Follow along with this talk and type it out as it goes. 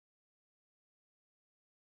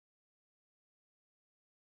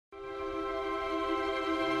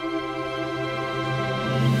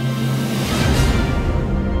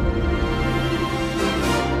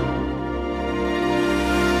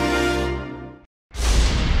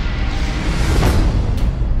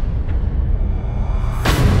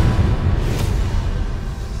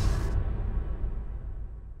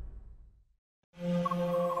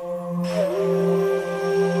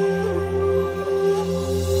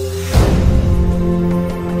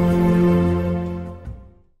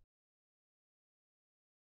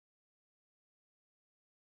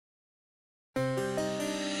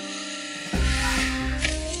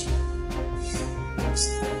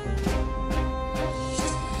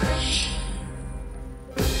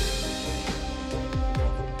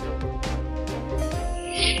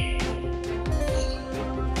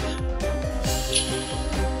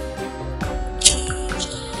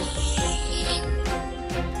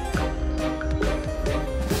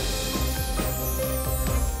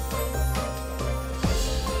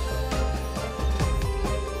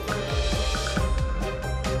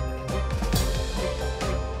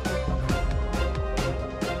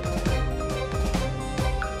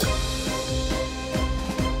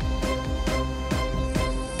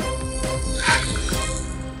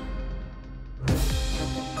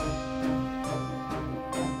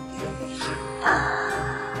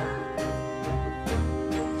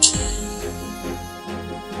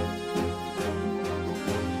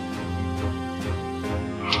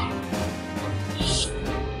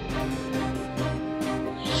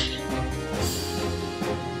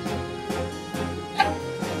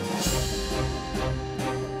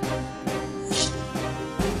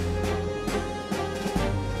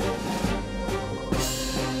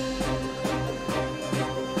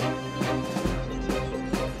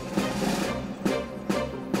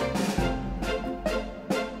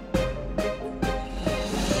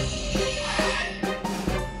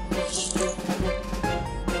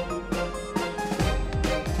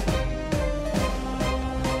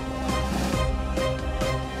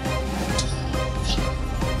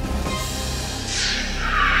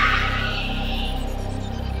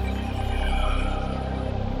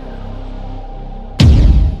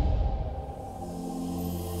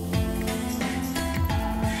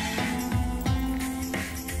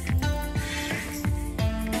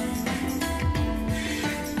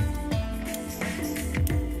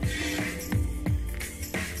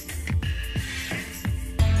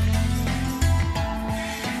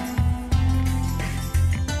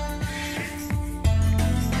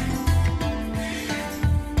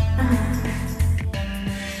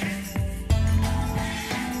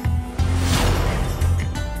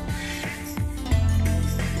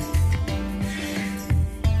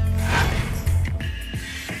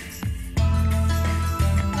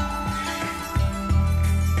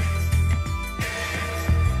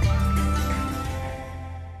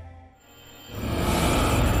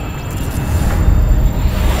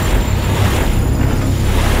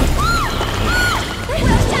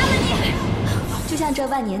像这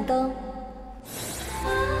万年灯，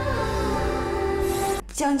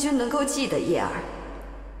将军能够记得叶儿。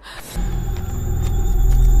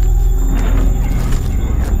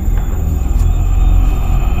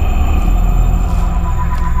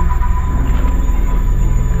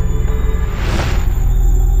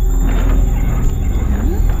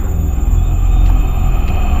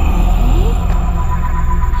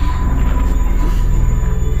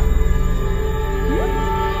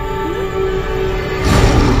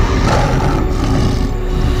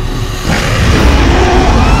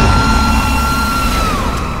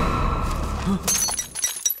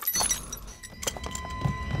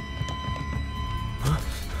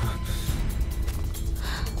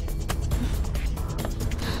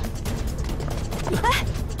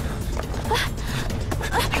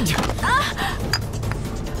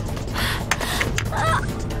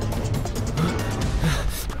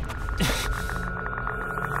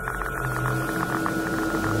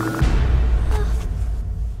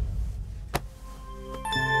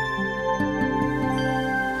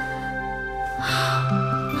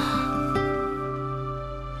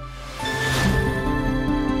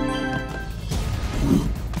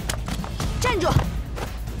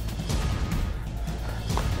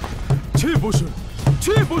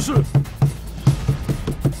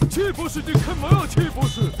 切博士，你干嘛呀，切博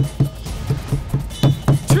士？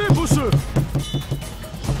切博士，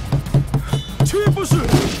切博士，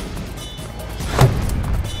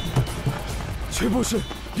切博士，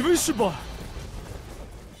你没事吧？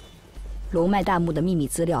龙脉大墓的秘密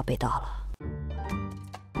资料被盗了。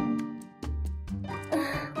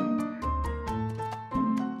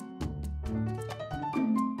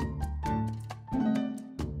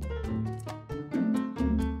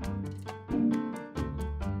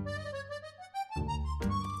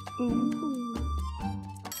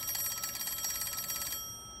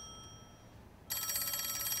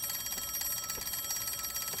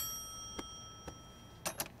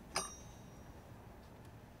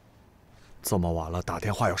 这么晚了，打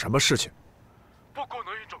电话有什么事情？报告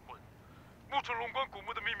南野长官，木城龙棺古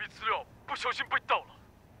墓的秘密资料不小心被盗了。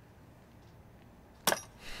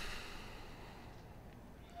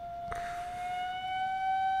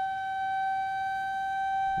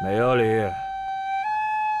梅尔里，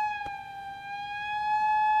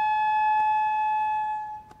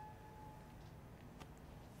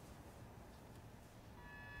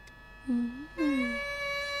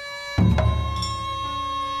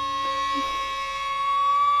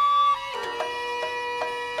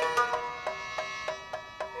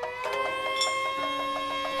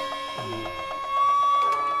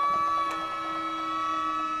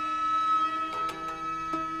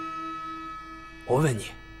我问你，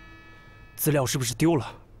资料是不是丢了？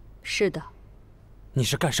是的。你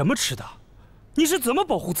是干什么吃的？你是怎么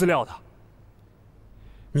保护资料的？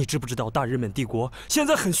你知不知道大日本帝国现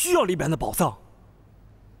在很需要里边的宝藏？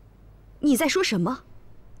你在说什么？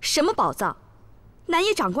什么宝藏？南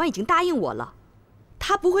野长官已经答应我了，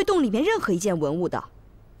他不会动里面任何一件文物的。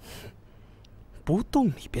不动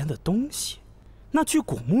里边的东西，那去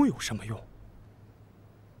古墓有什么用？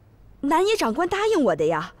南野长官答应我的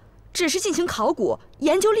呀。 只是进行考古、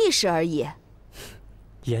研究历史而已。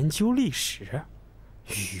研究历史，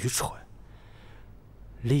愚蠢！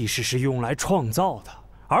历史是用来创造的，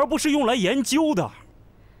而不是用来研究的。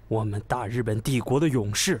我们大日本帝国的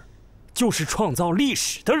勇士，就是创造历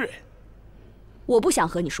史的人。我不想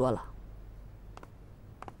和你说了。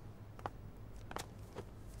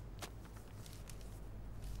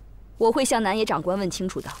我会向南野长官问清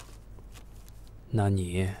楚的。那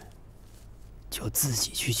你？ 就自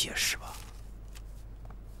己去解释吧。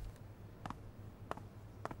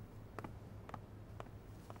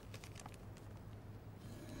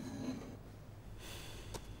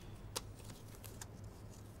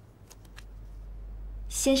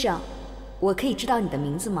先生，我可以知道你的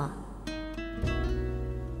名字吗？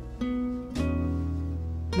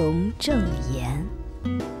龙正炎。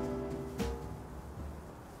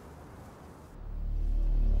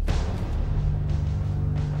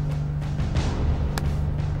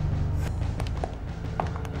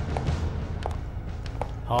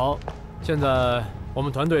 好，现在我们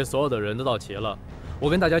团队所有的人都到齐了。我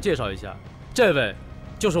跟大家介绍一下，这位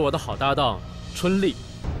就是我的好搭档春丽，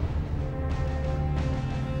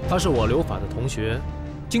他是我留法的同学，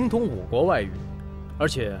精通5国外语，而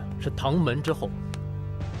且是唐门之后。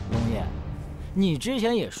龙爷，你之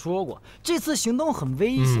前也说过，这次行动很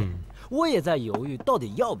危险，我也在犹豫到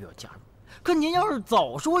底要不要加入。可您要是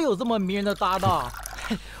早说有这么迷人的搭档，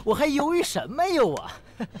我还犹豫什么哟啊！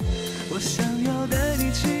我想要带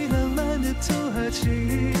你去浪漫的土耳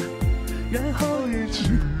其，然后一起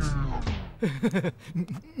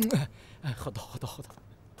哎，好的，好的，好的。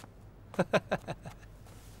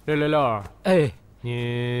666，哎，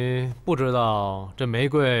你不知道这玫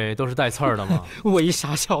瑰都是带刺儿的吗？我一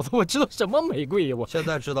傻小子，我知道什么玫瑰呀？我现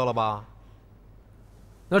在知道了吧？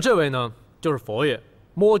那这位呢，就是佛爷，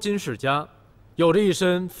摸金世家，有着一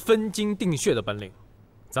身分金定穴的本领。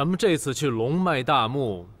咱们这次去龙脉大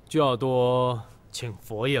墓，就要多请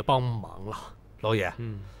佛爷帮忙了。龙爷，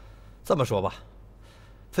这么说吧，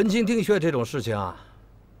分金定穴这种事情啊，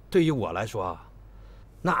对于我来说啊，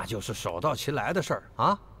那就是手到擒来的事儿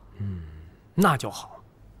啊。那就好。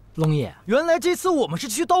龙爷，原来这次我们是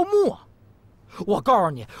去盗墓啊！我告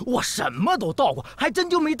诉你，我什么都盗过，还真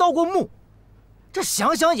就没盗过墓。这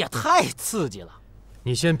想想也太刺激了。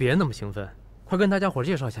你先别那么兴奋，快跟大家伙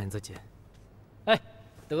介绍一下你自己。哎，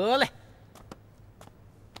得嘞。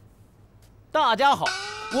大家好，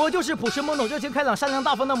我就是朴实懵懂、热情开朗、善良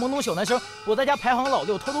大方的懵懂小男生。我在家排行老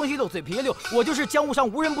6，偷东西6，嘴皮6。我就是江湖上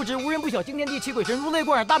无人不知、无人不晓、惊天地泣鬼神、如雷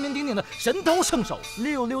贯耳、大名鼎鼎的神偷圣手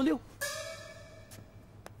666。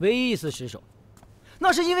唯一一次失手，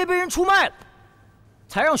那是因为被人出卖了，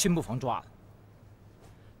才让巡捕房抓了。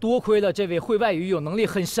多亏了这位会外语、有能力、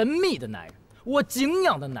很神秘的男人，我敬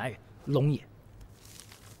仰的男人龙爷。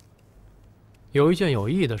有一件有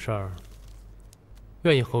意义的事儿，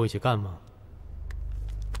愿意和我一起干吗？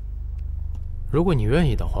如果你愿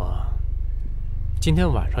意的话，今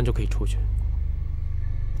天晚上就可以出去。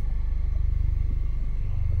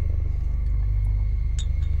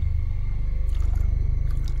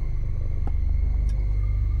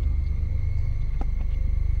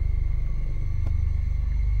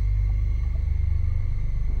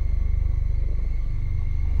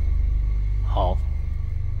好，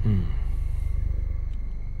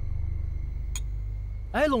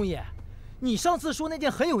哎，龙爷，你上次说那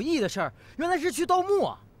件很有意义的事儿，原来是去盗墓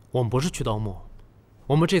啊！我们不是去盗墓，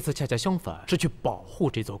我们这次恰恰相反，是去保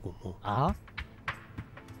护这座古墓啊！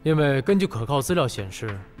因为根据可靠资料显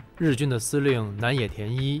示，日军的司令南野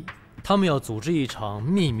田一，他们要组织一场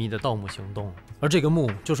秘密的盗墓行动，而这个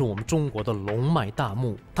墓就是我们中国的龙脉大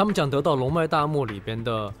墓。他们想得到龙脉大墓里边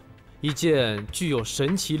的一件具有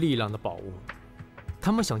神奇力量的宝物，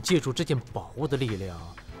他们想借助这件宝物的力量，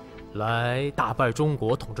来打败中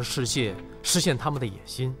国，统治世界，实现他们的野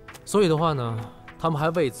心。所以的话呢，他们还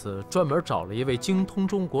为此专门找了一位精通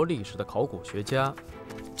中国历史的考古学家，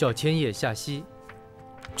叫千叶夏希。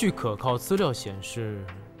据可靠资料显示，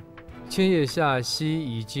千叶夏希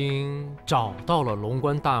已经找到了龙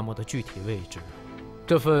棺大墓的具体位置。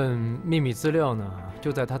这份秘密资料呢，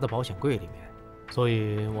就在他的保险柜里面，所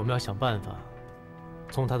以我们要想办法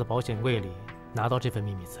从他的保险柜里拿到这份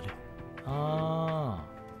秘密资料。啊，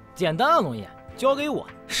简单啊，龙爷，交给我，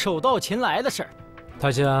手到擒来的事儿。他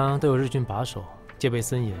家都有日军把守，戒备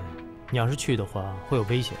森严，你要是去的话会有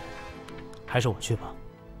危险，还是我去吧。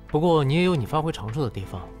不过你也有你发挥长处的地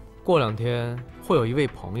方。过2天会有一位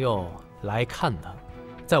朋友来看他，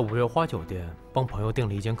在5月花酒店帮朋友订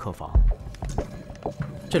了一间客房。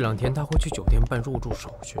这2天他会去酒店办入住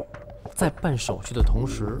手续，在办手续的同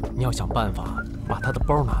时，你要想办法把他的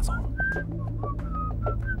包拿走。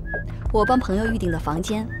我帮朋友预订的房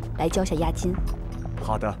间，来交下押金。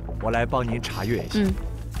好的，我来帮您查阅一下。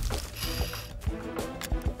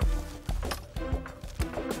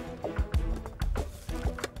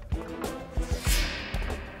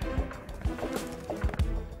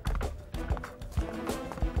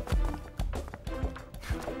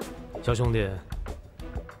小兄弟，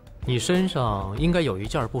你身上应该有一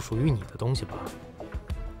件不属于你的东西吧？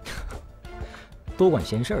多管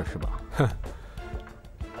闲事儿是吧？哼，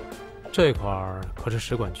这块儿可是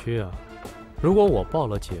使馆区啊！如果我报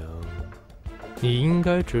了警，你应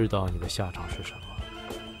该知道你的下场是什么。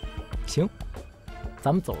行，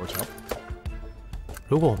咱们走着瞧。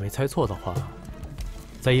如果我没猜错的话，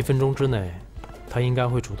在1分钟之内，他应该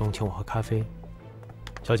会主动请我喝咖啡。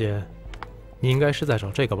小姐，你应该是在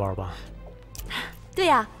找这个包吧？对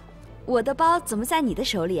呀，我的包怎么在你的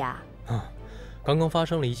手里啊？刚刚发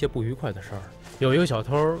生了一些不愉快的事儿，有一个小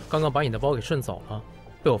偷刚刚把你的包给顺走了，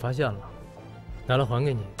被我发现了，拿来还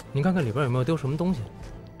给你。您看看里边有没有丢什么东西？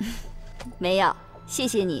没有，谢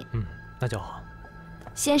谢你。那就好。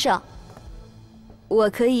先生，我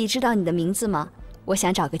可以知道你的名字吗？我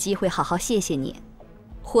想找个机会好好谢谢你，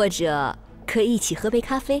或者可以一起喝杯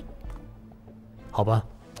咖啡。好吧，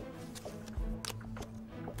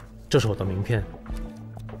这是我的名片。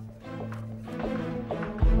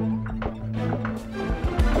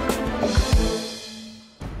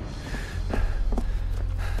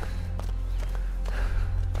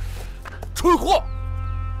蠢货！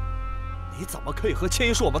你怎么可以和千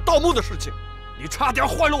叶说我们盗墓的事情？你差点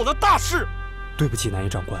坏了我的大事！对不起，南野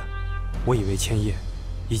长官，我以为千叶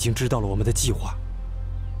已经知道了我们的计划。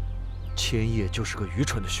千叶就是个愚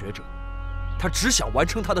蠢的学者，他只想完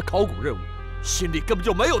成他的考古任务，心里根本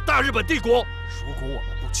就没有大日本帝国。如果我们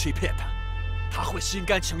不欺骗他，他会心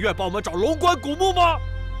甘情愿帮我们找龙棺古墓吗？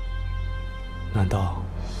难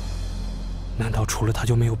道除了他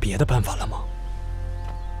就没有别的办法了吗？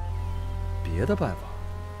别的办法？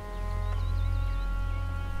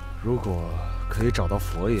如果可以找到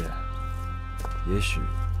佛爷，也许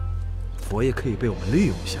佛爷可以被我们利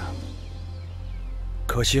用一下。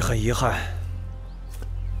可惜很遗憾，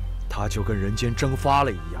他就跟人间蒸发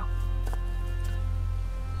了一样。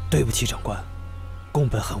对不起，长官，宫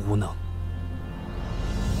本很无能。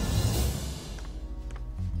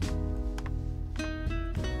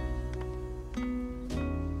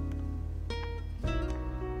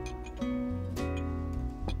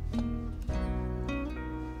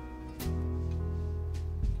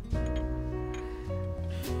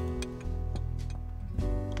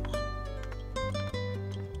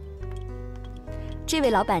这位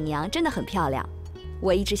老板娘真的很漂亮，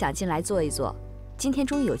我一直想进来坐一坐，今天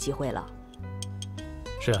终于有机会了。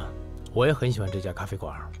是啊，我也很喜欢这家咖啡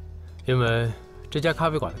馆，因为这家咖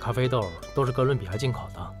啡馆的咖啡豆都是哥伦比亚进口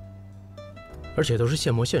的，而且都是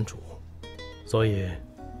现磨现煮，所以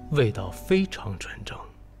味道非常纯正。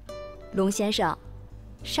龙先生，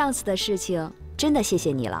上次的事情真的谢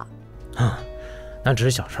谢你了。那只是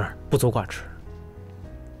小事儿，不足挂齿。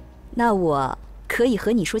那我可以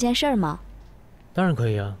和你说件事儿吗？当然可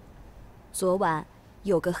以啊。昨晚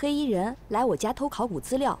有个黑衣人来我家偷考古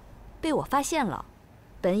资料，被我发现了。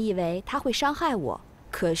本以为他会伤害我，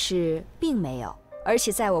可是并没有。而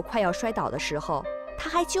且在我快要摔倒的时候，他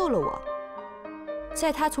还救了我。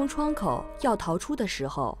在他从窗口要逃出的时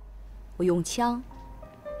候，我用枪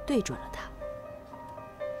对准了他。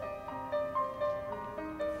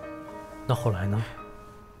那后来呢？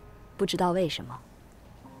不知道为什么，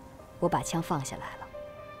我把枪放下来了。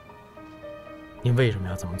你为什么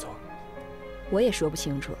要这么做？我也说不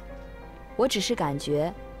清楚，我只是感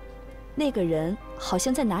觉那个人好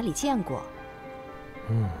像在哪里见过。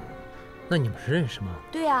那你们是认识吗？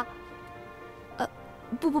对呀。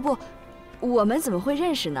不，我们怎么会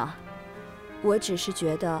认识呢？我只是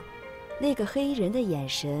觉得那个黑衣人的眼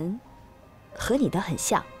神和你的很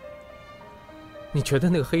像。你觉得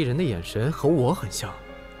那个黑衣人的眼神和我很像？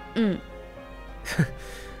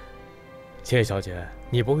千叶小姐，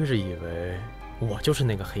你不会是以为我就是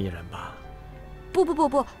那个黑衣人吧？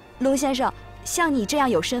不，龙先生，像你这样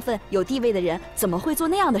有身份、有地位的人，怎么会做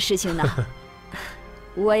那样的事情呢？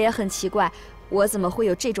我也很奇怪，我怎么会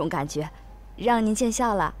有这种感觉？让您见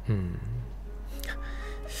笑了。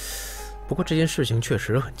不过这件事情确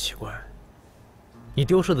实很奇怪。你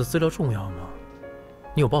丢失的资料重要吗？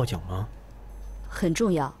你有报警吗？很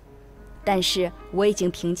重要，但是我已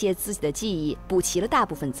经凭借自己的记忆补齐了大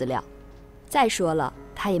部分资料。再说了，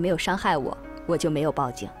他也没有伤害我，我就没有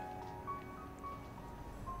报警。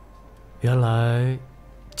原来，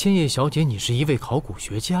千叶小姐，你是一位考古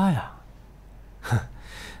学家呀。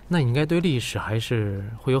那你应该对历史还是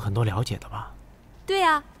会有很多了解的吧？对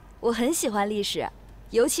啊，我很喜欢历史，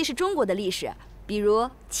尤其是中国的历史，比如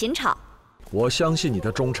秦朝。我相信你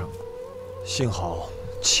的忠诚，幸好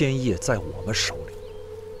千叶在我们手里。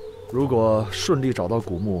如果顺利找到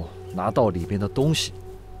古墓，拿到里面的东西，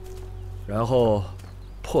然后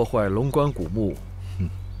破坏龙棺古墓，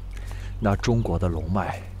那中国的龙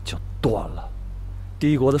脉就断了，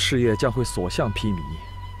帝国的事业将会所向披靡。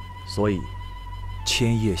所以，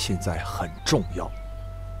千叶现在很重要。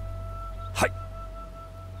嗨，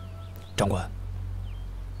长官，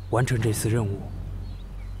完成这次任务，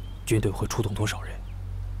军队会出动多少人？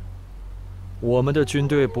我们的军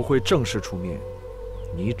队不会正式出面，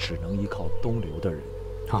你只能依靠东流的人。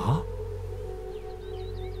啊？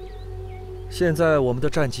现在我们的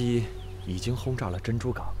战机已经轰炸了珍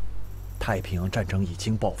珠港，太平洋战争已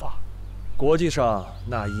经爆发，国际上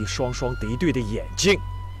那一双双敌对的眼睛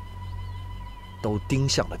都盯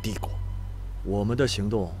向了帝国，我们的行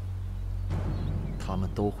动，他们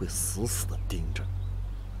都会死死地盯着。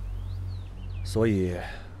所以，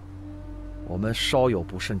我们稍有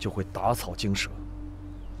不慎就会打草惊蛇，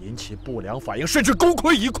引起不良反应，甚至功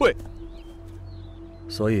亏一篑。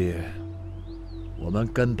所以，我们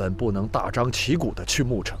根本不能大张旗鼓地去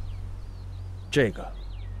牧城。这个，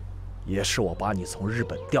也是我把你从日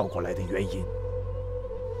本调过来的原因。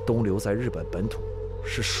东流在日本本土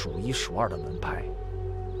是数一数二的门派，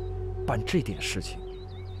办这点事情，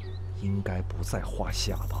应该不在话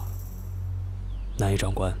下吧？南野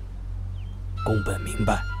长官，宫本明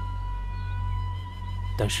白。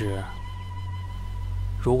但是，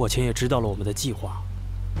如果千叶知道了我们的计划，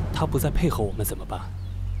他不再配合我们怎么办？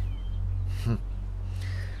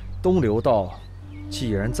东流道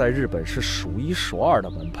既然在日本是数一数二的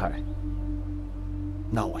门派，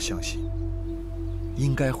那我相信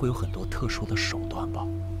应该会有很多特殊的手段吧。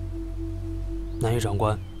南野长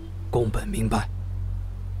官，宫本明白。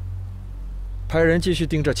派人继续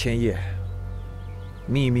盯着千叶，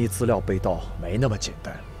秘密资料被盗没那么简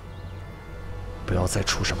单，不要再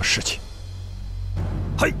出什么事情。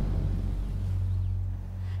嘿，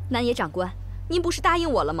南野长官，您不是答应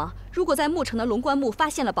我了吗？如果在牧城的龙棺木发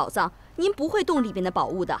现了宝藏，您不会动里边的宝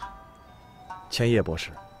物的。千叶博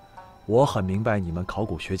士，我很明白你们考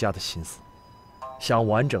古学家的心思，想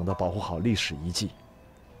完整的保护好历史遗迹。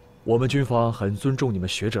我们军方很尊重你们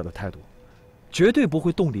学者的态度，绝对不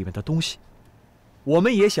会动里面的东西。我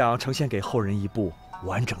们也想呈现给后人一部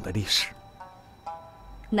完整的历史。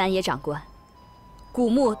南野长官，古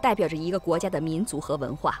墓代表着一个国家的民族和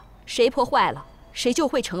文化，谁破坏了，谁就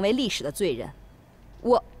会成为历史的罪人。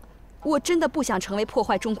我真的不想成为破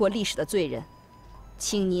坏中国历史的罪人，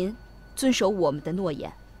请您遵守我们的诺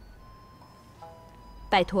言，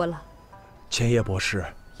拜托了。千叶博士，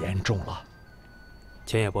严重了。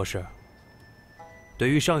千叶博士，对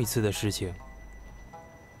于上一次的事情，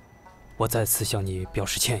我再次向你表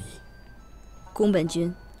示歉意。宫本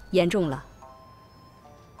君，严重了。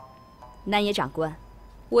南野长官，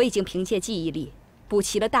我已经凭借记忆力补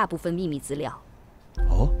齐了大部分秘密资料。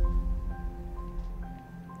哦，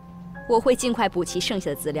我会尽快补齐剩下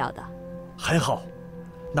的资料的。很好，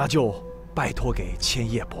那就拜托给千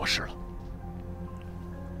叶博士了。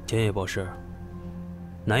千叶博士，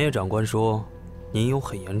南野长官说您有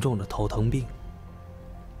很严重的头疼病，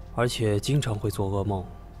而且经常会做噩梦，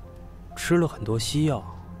吃了很多西药，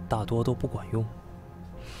大多都不管用。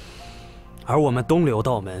而我们东流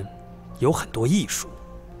道门有很多艺术，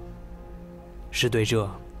是对这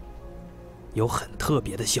有很特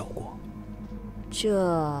别的效果。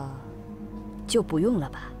这就不用了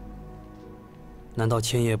吧？难道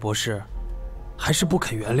千叶博士还是不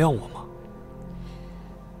肯原谅我吗？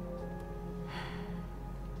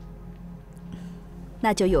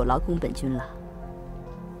那就有劳宫本君了。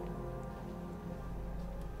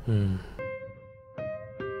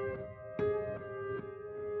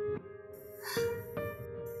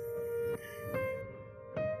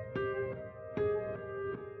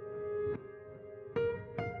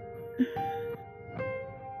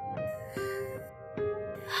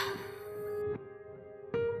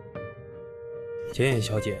千叶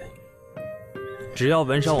小姐，只要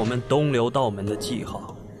纹上我们东流道门的记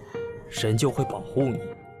号，神就会保护你，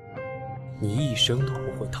你一生都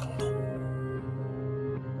不会疼痛。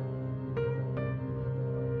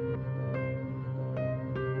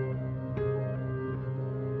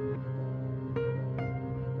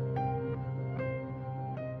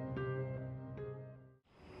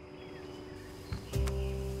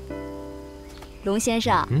龙先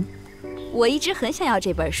生，我一直很想要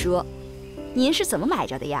这本书，您是怎么买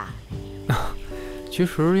着的呀？其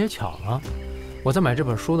实也巧了，我在买这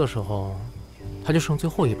本书的时候，它就剩最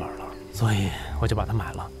后一本了，所以我就把它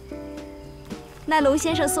买了。那龙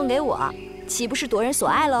先生送给我，岂不是夺人所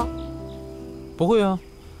爱喽？不会啊，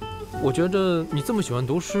我觉得你这么喜欢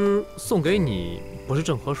读诗，送给你不是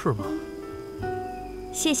正合适吗？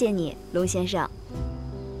谢谢你，龙先生。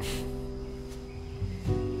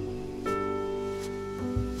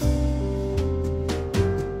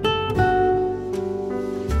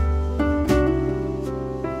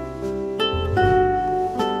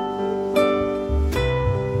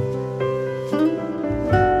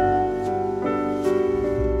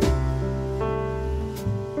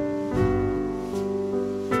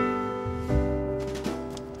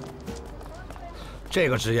这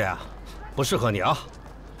个职业啊，不适合你啊！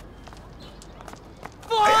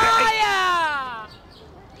妈呀！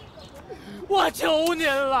我求您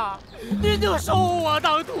了，您就收我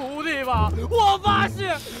当徒弟吧！我发誓，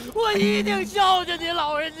我一定孝敬您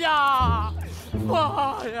老人家。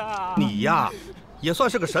妈呀！你呀，也算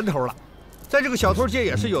是个神头了，在这个小偷界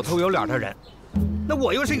也是有头有脸的人。那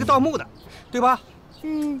我又是一个盗墓的，对吧？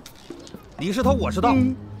你是偷，我是盗，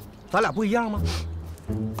咱俩不一样吗？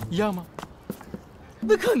一样吗？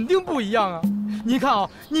那肯定不一样啊！你看啊，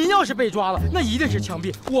您要是被抓了，那一定是枪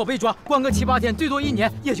毙；我被抓，关个7、8天，最多1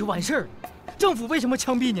年也就完事儿了。政府为什么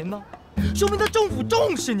枪毙您呢？说明他政府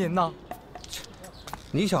重视您呢。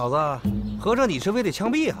你小子，合着你是为了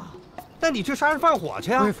枪毙啊？那你去杀人放火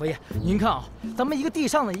去啊！不是佛爷，您看啊，咱们一个地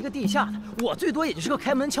上的，一个地下的，我最多也就是个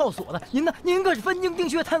开门撬锁的。您呢？您可是分经定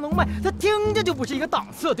穴探龙脉，它听着就不是一个档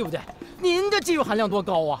次，对不对？您这技术含量多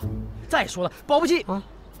高啊！再说了，保不齐啊。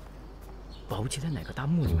保不齐在哪个大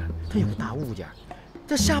墓里面，它有个大物件，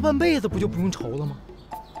这下半辈子不就不用愁了吗？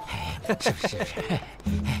是不是？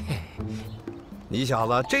你小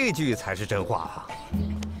子这句才是真话啊！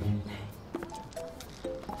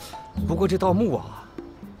不过这盗墓啊，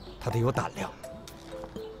他得有胆量。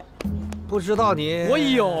不知道你……我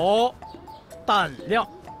有胆量。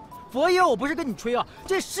佛爷，我不是跟你吹啊，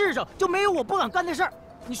这世上就没有我不敢干的事儿。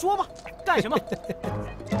你说吧，干什么？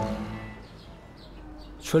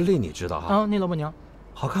春丽，你知道哈？啊，那老板娘，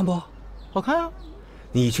好看不？好看啊。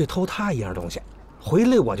你去偷她一样东西，回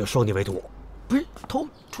来我就收你为徒。不是偷。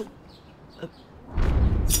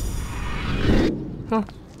哼，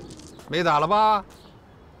没打了吧？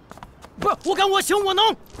不是，我敢，我行，我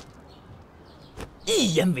能。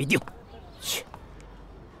一言为定。去。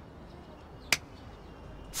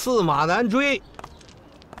驷马难追。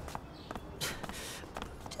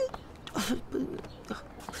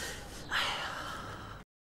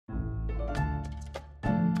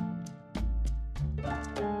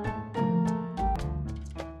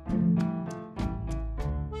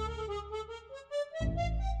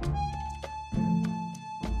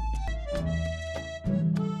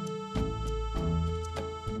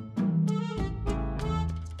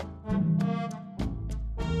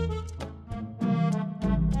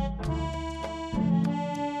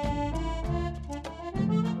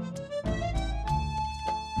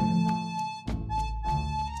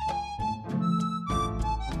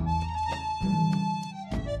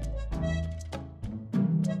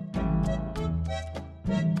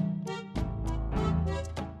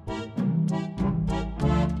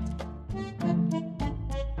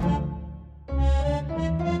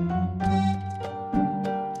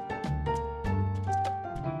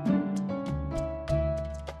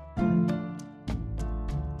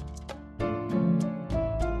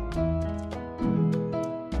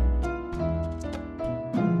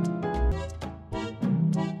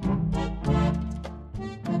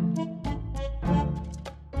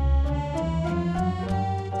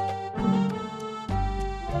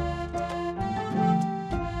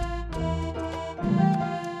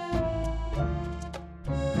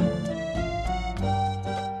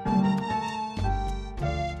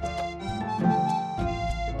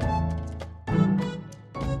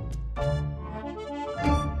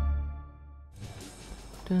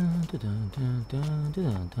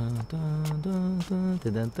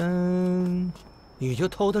你就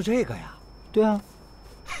偷的这个呀？对啊。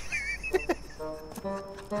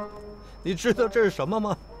你知道这是什么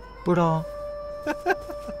吗？不知道啊。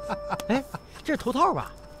哎，这是头套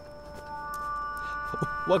吧？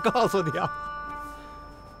我告诉你啊，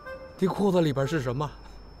你裤子里边是什么？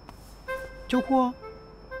秋裤啊。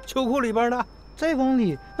秋裤里边呢？再往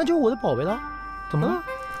里，那就是我的宝贝了。怎么了？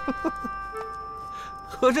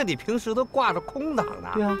合着你平时都挂着空档呢？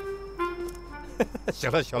对啊。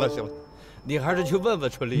行了，你还是去问问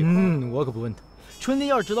春丽。我可不问他。春丽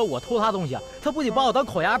要是知道我偷她东西啊，她不得把我当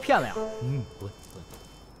烤鸭骗了呀？不。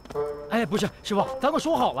哎，不是，师傅，咱可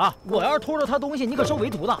说好了，我要是偷了她东西，你可收为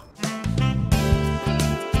徒的。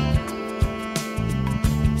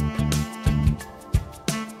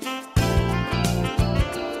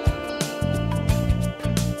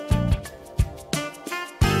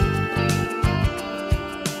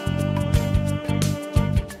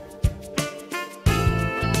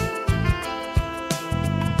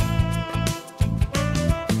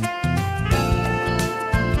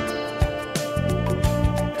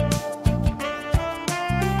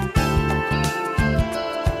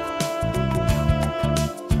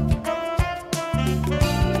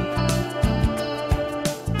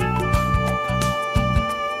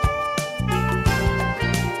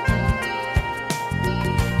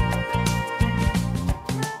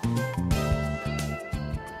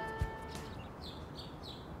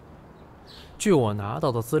据我拿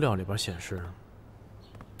到的资料里边显示，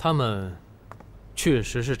他们确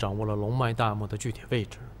实是掌握了龙脉大墓的具体位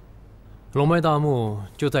置。龙脉大墓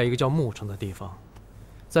就在一个叫牧城的地方，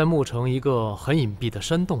在牧城一个很隐蔽的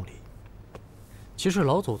山洞里。其实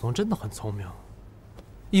老祖宗真的很聪明，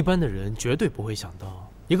一般的人绝对不会想到，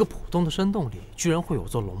一个普通的山洞里居然会有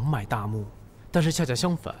座龙脉大墓。但是恰恰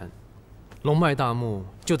相反，龙脉大墓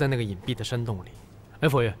就在那个隐蔽的山洞里。哎，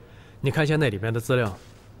佛爷，你看一下那里面的资料。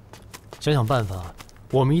想想办法，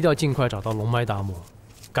我们一定要尽快找到龙脉大墓，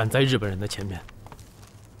赶在日本人的前面。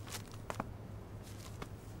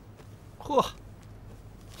嚯，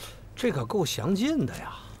这可够详尽的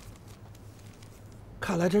呀！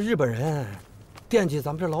看来这日本人惦记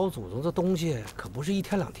咱们这老祖宗的东西，可不是一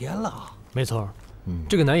天两天了。没错，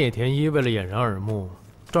这个南野田一为了掩人耳目，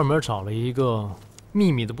专门找了一个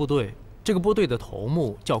秘密的部队。这个部队的头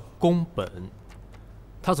目叫宫本，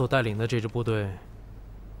他所带领的这支部队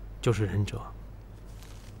就是忍者。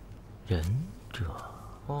忍者？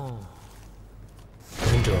哦，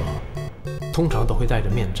忍者通常都会戴着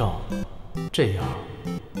面罩，这样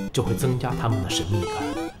就会增加他们的神秘感。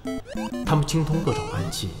他们精通各种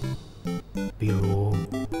暗器，比如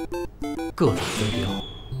各种飞镖，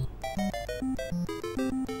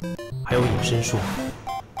还有隐身术。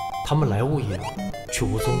他们来无影，去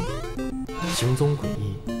无踪，行踪诡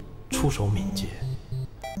异，出手敏捷。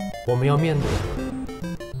我们要面对的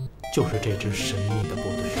就是这支神秘的部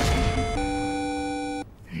队。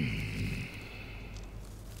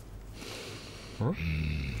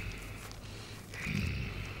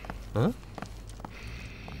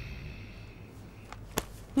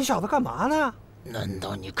你小子干嘛呢？难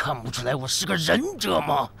道你看不出来我是个忍者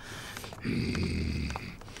吗？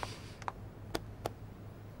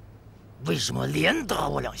为什么连打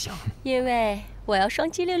我2下？因为我要双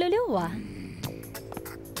击666啊！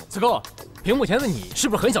此刻，屏幕前的你是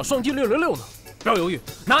不是很想双击666呢？不要犹豫，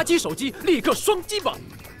拿起手机立刻双击吧。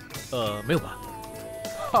没有吧？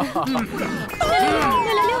哈哈哈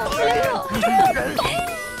666，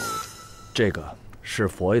这个是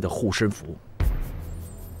佛爷的护身符，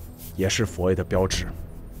也是佛爷的标志，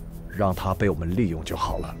让它被我们利用就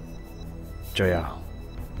好了。这样，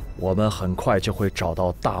我们很快就会找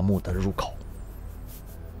到大墓的入口。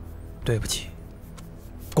对不起，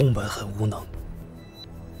宫本很无能。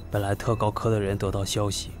本来特高科的人得到消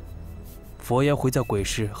息，佛爷会在鬼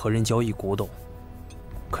市和人交易古董，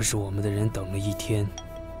可是我们的人等了1天，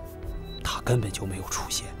他根本就没有出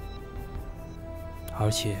现，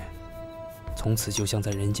而且从此就像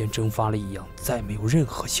在人间蒸发了一样，再没有任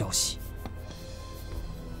何消息。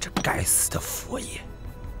这该死的佛爷！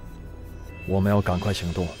我们要赶快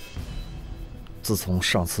行动。自从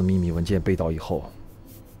上次秘密文件被盗以后，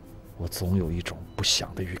我总有一种不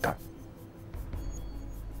祥的预感。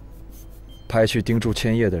派去盯住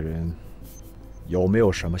千叶的人，有没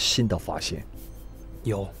有什么新的发现？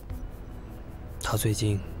有，他最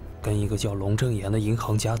近跟一个叫龙正炎的银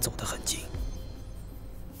行家走得很近。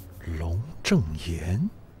龙正炎？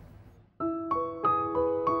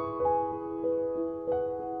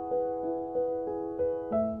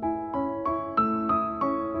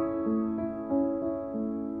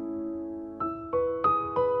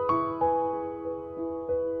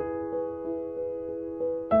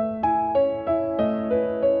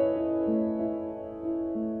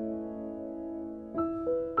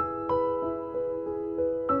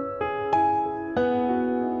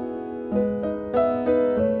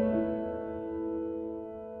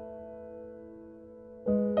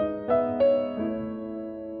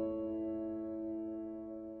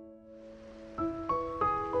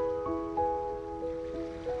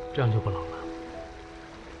这样就不冷了。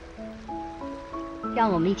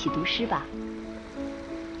让我们一起读诗吧。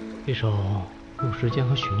一首用时间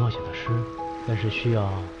和许诺写的诗，但是需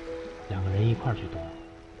要2个人一块儿去读。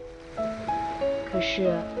可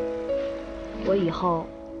是我以后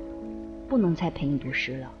不能再陪你读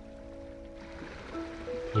诗了。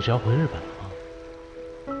你是要回日本了吗？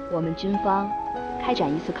我们军方开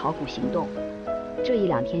展一次考古行动，这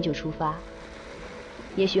1、2天就出发，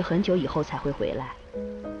也许很久以后才会回来。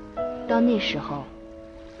到那时候，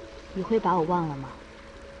你会把我忘了吗？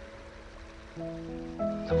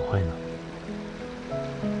怎么会呢？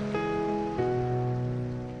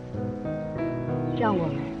让我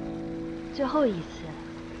们最后一次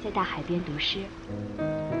在大海边读诗，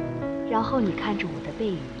然后你看着我的背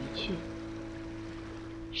影离去，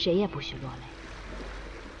谁也不许落泪。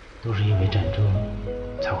都是因为战争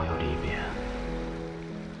才会有离别。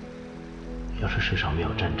要是世上没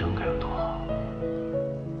有战争该有多好。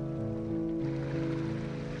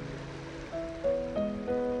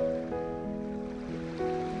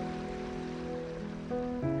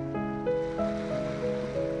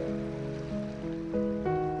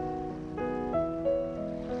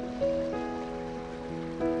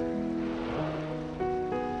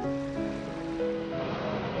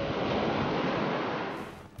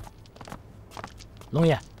龙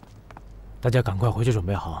爷，大家赶快回去准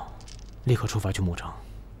备好，立刻出发去牧场。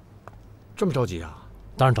这么着急啊？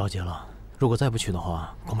当然着急了，如果再不去的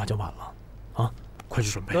话，恐怕就晚了。啊，快去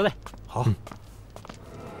准备。得嘞。好。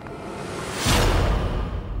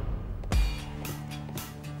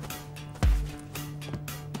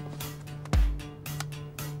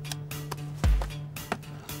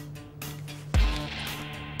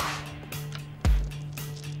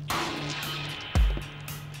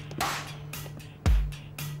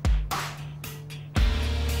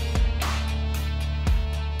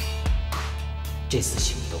这次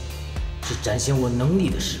行动是展现我能力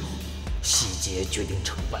的时候，细节决定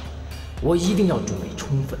成败，我一定要准备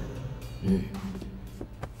充分。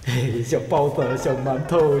小包子、小馒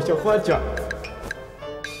头、小花卷。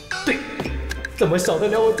对，怎么少得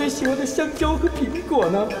了我最喜欢的香蕉和苹果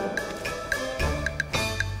呢？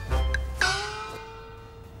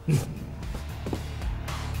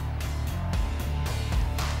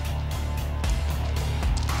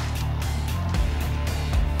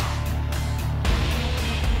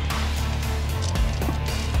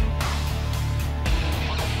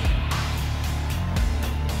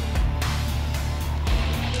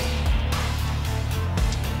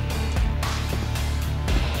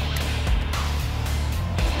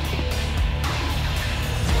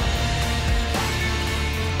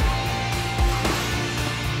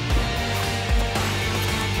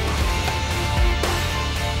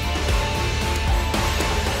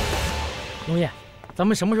龙爷，咱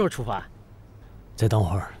们什么时候出发？再等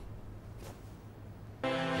会儿。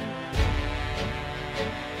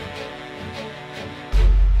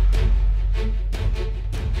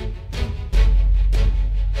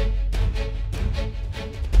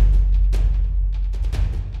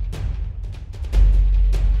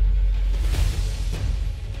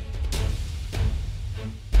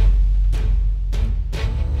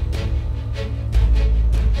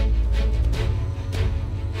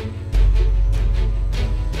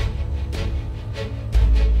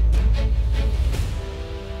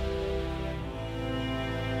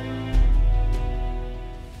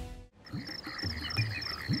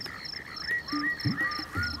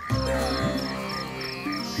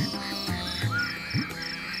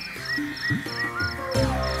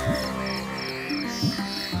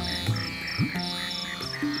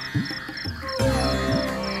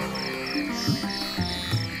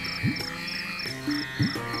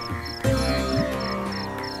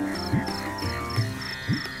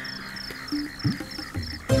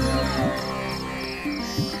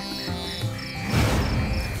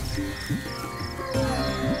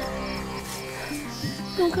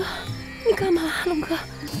龙哥，你干嘛？龙哥，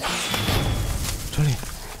春丽，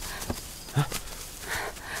哎，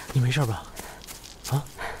你没事吧？啊，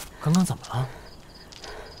刚刚怎么了？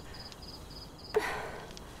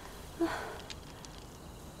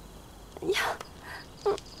呀，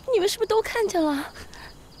你们是不是都看见了？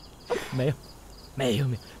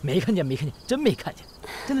没看见，真没看见，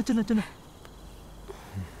真的。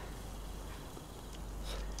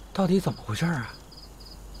到底怎么回事啊？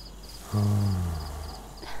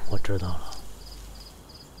我知道了。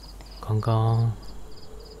刚刚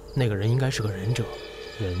那个人应该是个忍者，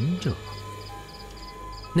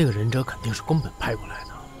那个忍者肯定是宫本派过来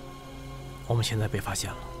的。我们现在被发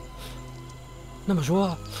现了。那么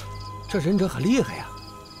说，这忍者很厉害呀，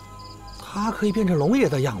他可以变成龙爷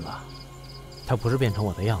的样子。他不是变成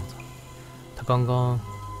我的样子，他刚刚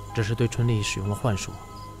只是对春丽使用了幻术，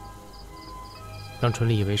让春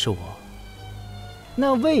丽以为是我。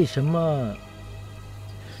那为什么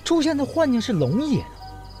出现的幻境是龙爷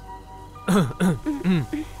呢？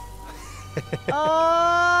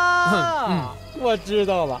我知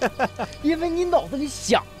道了，因为你脑子里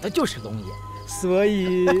想的就是龙爷，所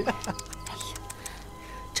以，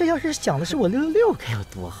这要是想的是我666该有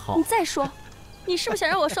多好！你再说，你是不是想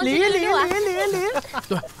让我双击066 666啊？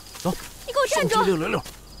对，走，你给我站住！666。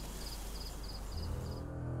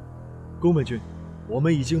宫本君，我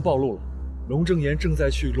们已经暴露了，龙正炎正在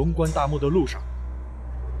去龙关大墓的路上。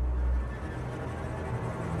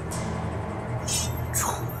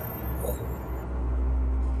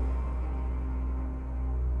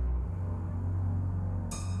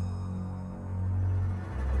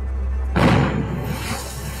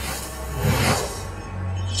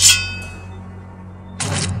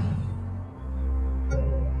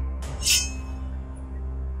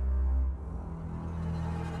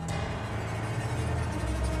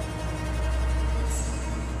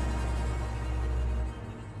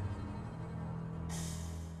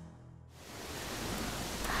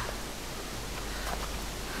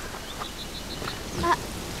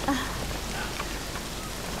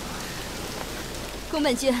宫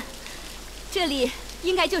本君，这里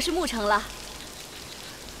应该就是墓城了。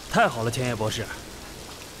太好了，千叶博士。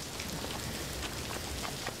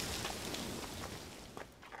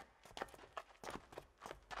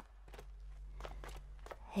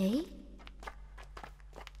哎，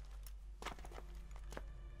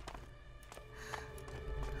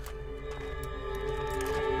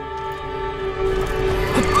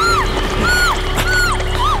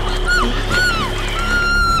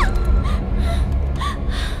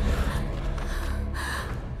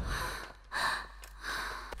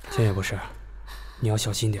千叶博士，你要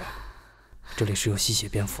小心点，这里是有吸血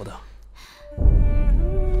蝙蝠的。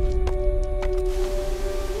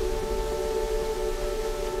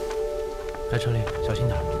来，春丽，小心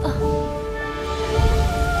点。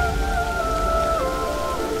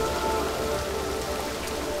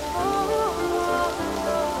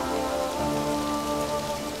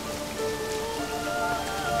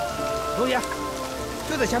龙爷，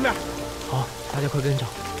就在前面。好，大家快跟上。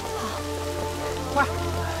快！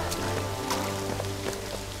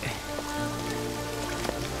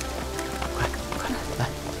快来！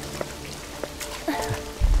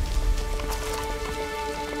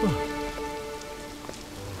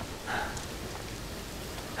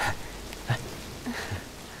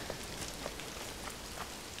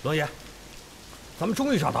龙爷，咱们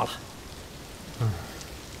终于找到了。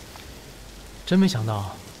真没想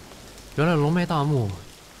到，原来龙脉大墓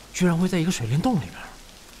居然会在一个水帘洞里边。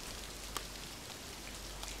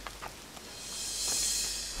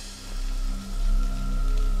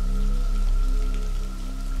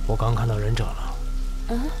我刚看到忍者了，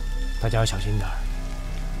大家要小心点儿。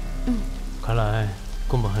看来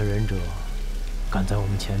宫本和忍者赶在我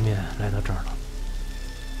们前面来到这儿了。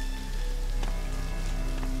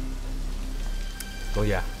龙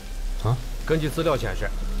爷，根据资料显示，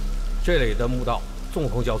这里的墓道纵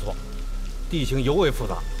横交错，地形尤为复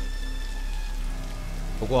杂。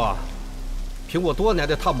不过，凭我多年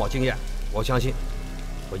的探宝经验，我相信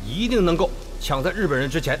我一定能够抢在日本人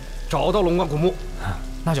之前找到龙棺古墓。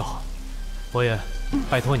那就好，佛爷，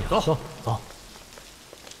拜托你了。走。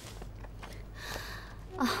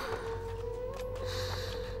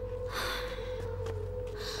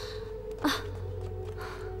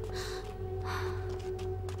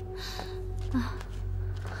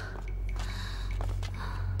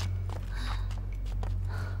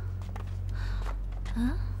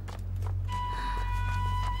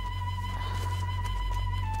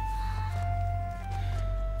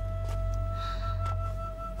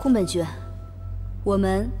宫本君，我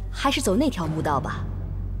们还是走那条墓道吧。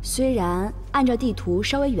虽然按照地图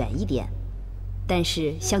稍微远一点，但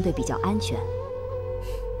是相对比较安全。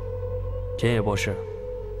田野博士，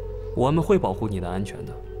我们会保护你的安全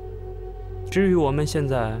的。至于我们现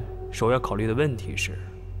在首要考虑的问题是，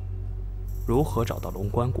如何找到龙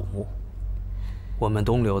棺古墓。我们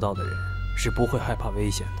东流道的人是不会害怕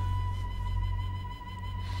危险的。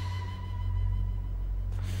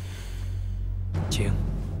请。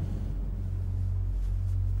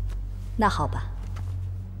那好吧。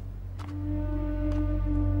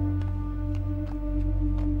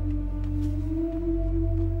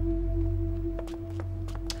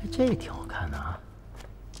这个挺好看的啊，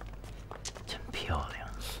真漂亮。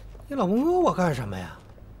你老摸我干什么呀？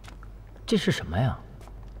这是什么呀？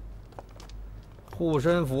护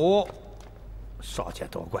身符，少见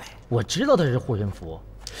多怪。我知道它是护身符，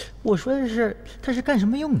我说的是它是干什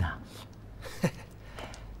么用的？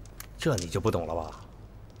这你就不懂了吧？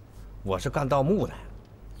我是干盗墓的，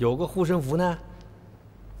有个护身符呢，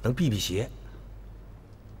能避避邪。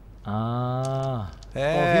啊，保平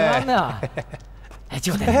安的。哎，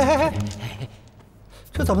就得。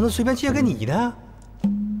这怎么能随便借给你呢？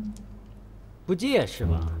不借是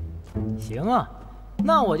吧？行啊，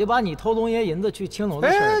那我就把你偷龙爷银子去青楼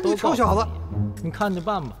的事儿都告诉你。臭小子，你看着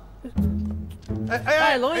办吧。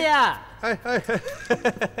哎，龙爷，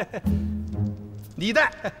你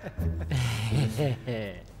戴。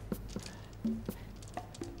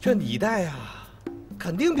这你戴呀，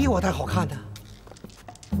肯定比我戴好看呢。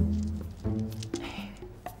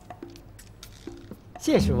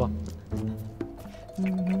谢师傅。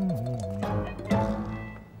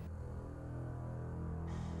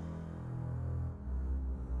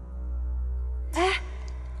哎，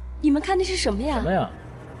你们看那是什么呀？什么呀？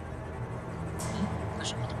那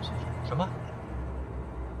什么东西？什么？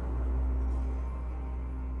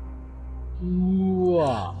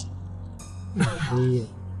哇！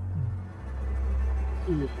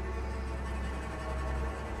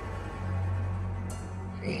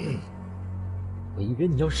我以为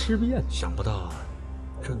你要尸变，想不到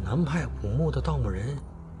这南派古墓的盗墓人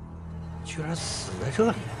居然死在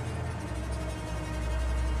这里。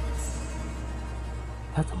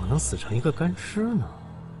他怎么能死成一个干尸呢？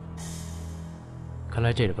看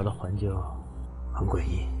来这里边的环境很诡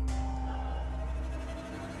异。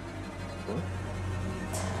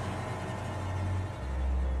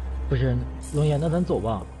不是，龙爷，那咱走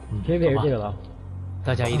吧，别围着这个了。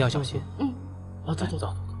大家一定要小心。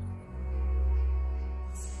走。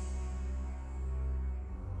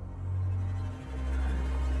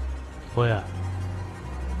佛爷，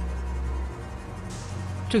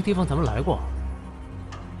这个地方咱们来过，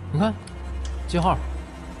你看，记号。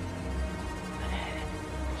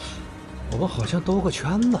我们好像兜个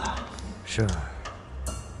圈子。是。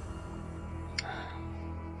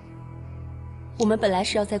我们本来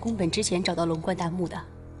是要在宫本之前找到龙冠大墓的，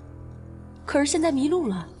可是现在迷路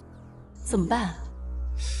了，怎么办？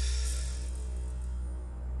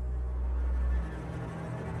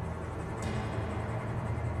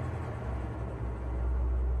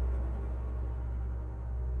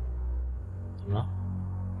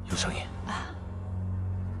有声音啊，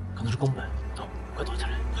可能是宫本。走，快躲起来，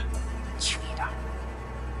快，轻一点。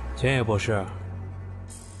千叶博士，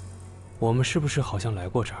我们是不是好像来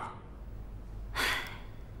过这儿？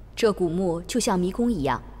这古墓就像迷宫一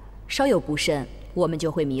样，稍有不慎，我们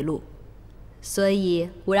就会迷路。所以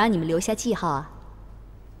我让你们留下记号啊。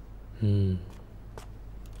嗯。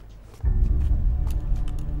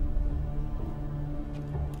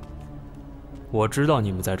我知道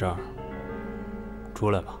你们在这儿，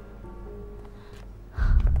出来吧。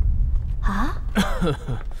啊？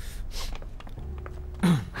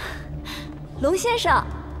龙先生。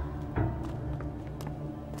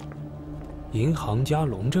银行家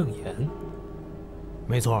龙正炎，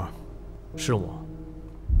没错，是我。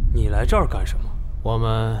你来这儿干什么？我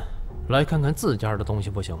们来看看自家的东西，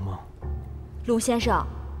不行吗？龙先生，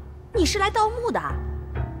你是来盗墓的，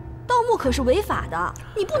盗墓可是违法的，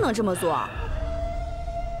你不能这么做。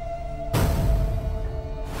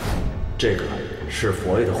这个是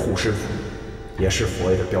佛爷的护身符，也是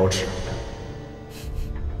佛爷的标志。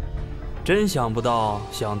真想不到，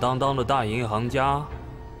响当当的大银行家，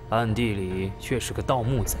暗地里却是个盗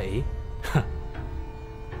墓贼。哼！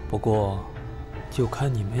不过，就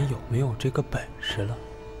看你们有没有这个本事了。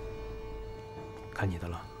看你的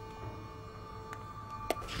了。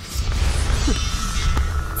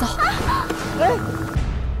走。哎，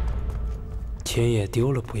千叶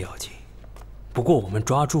丢了不要紧，不过我们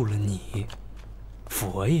抓住了你，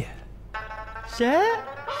佛爷。谁？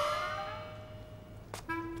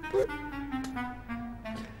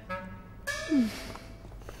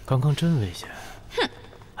刚刚真危险。哼，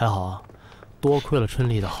还好啊，多亏了春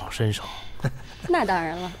丽的好身手。那当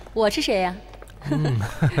然了，我是谁呀？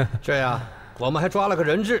这样，我们还抓了个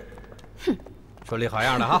人质。哼，春丽好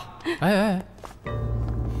样的哈！哎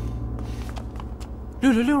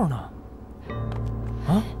，666呢？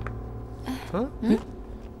啊？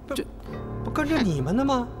这不跟着你们呢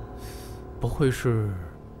吗？不会是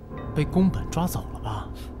被宫本抓走了吧？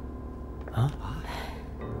啊？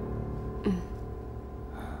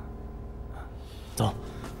走，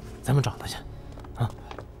咱们找他去。啊，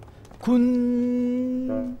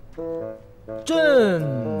坤镇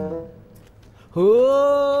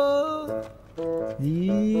和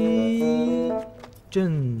离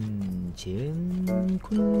阵前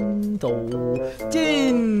坤走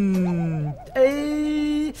进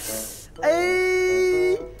A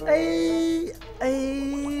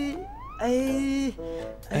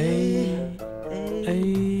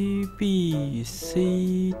B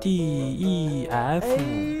C D E F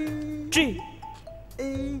G。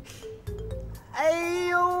哎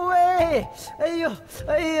呦喂！哎呦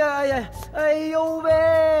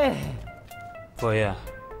喂！佛爷，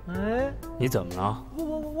哎，你怎么了？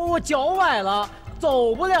我脚崴了，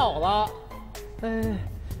走不了了。哎，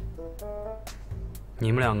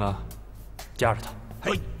你们两个架着他。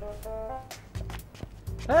嘿。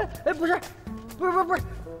哎，不是，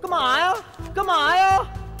干嘛呀？干嘛呀？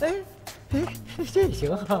哎，这也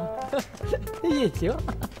行啊，也行。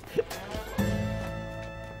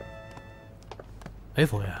哎，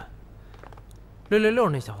佛爷，666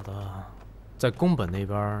那小子在宫本那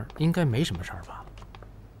边应该没什么事儿吧？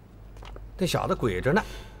那小子鬼着呢，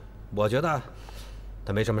我觉得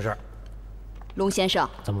他没什么事儿。龙先生，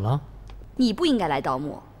怎么了？你不应该来盗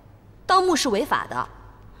墓，盗墓是违法的。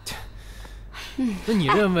那你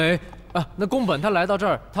认为啊？那宫本他来到这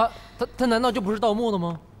儿，他难道就不是盗墓的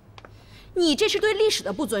吗？你这是对历史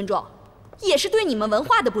的不尊重，也是对你们文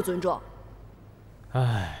化的不尊重。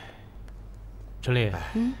哎，陈丽，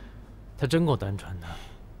他真够单纯的。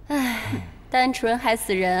哎，单纯害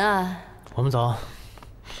死人啊！我们走。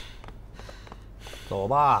走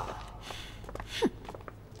吧。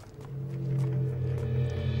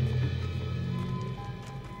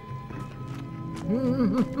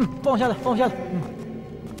放下来。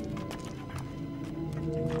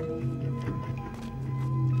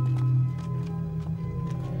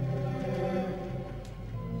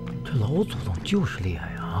这老祖宗就是厉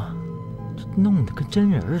害啊，这弄得跟真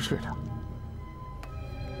人似的。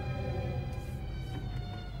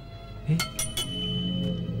哎。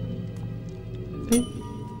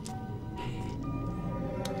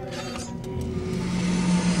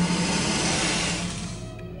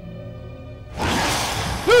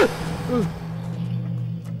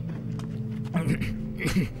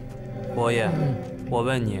佛爷，我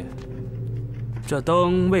问你，这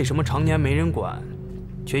灯为什么常年没人管，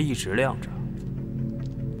却一直亮着？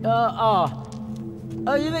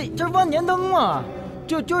因为这是万年灯嘛，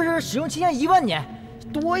就是使用期限1万年，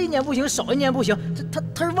多1年不行，少1年不行，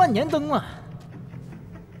它是万年灯嘛。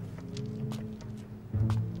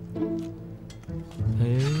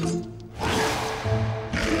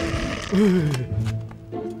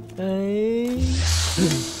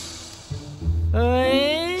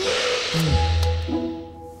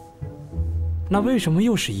那为什么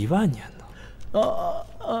又是10000年呢？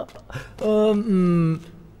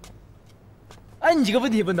哎，你这个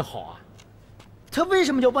问题问得好啊！它为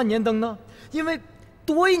什么叫万年灯呢？因为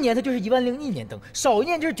多一年它就是10001年灯，少一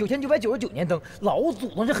年就是9999年灯。老祖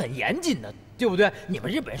宗是很严谨的，对不对？你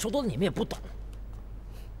们日本人说多了，你们也不懂。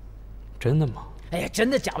真的吗？哎呀，真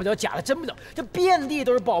的假不了，假的真不了，这遍地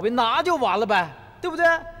都是宝贝，拿就完了呗，对不对？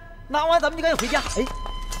拿完咱们就赶紧回家。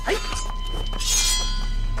哎，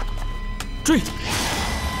追！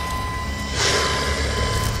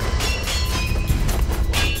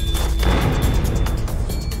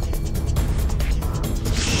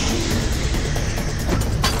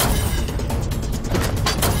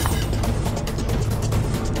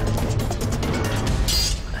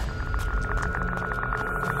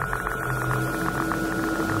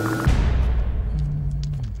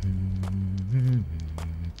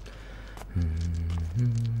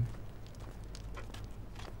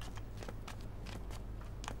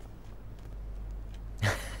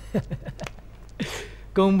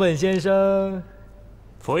宫本先生，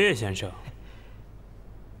佛爷先生，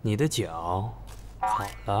你的脚好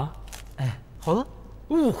了？哎，好了，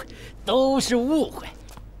误会，都是误会。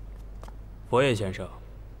佛爷先生，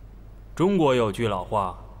中国有句老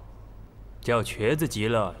话，叫瘸子急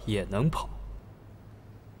了也能跑，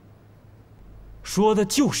说的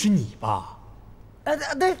就是你吧？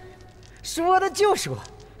对，说的就是我。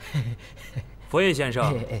佛爷先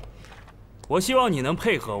生，我希望你能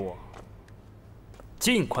配合我。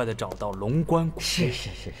尽快的找到龙棺古墓。是，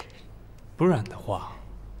不然的话，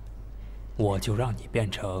我就让你变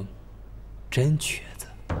成真瘸子。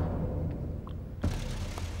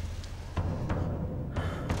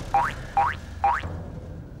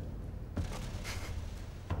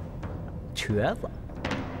瘸子？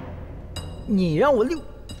你让我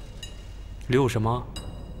溜什么？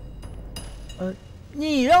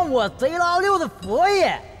你让我贼拉溜的佛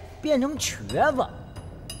爷变成瘸子。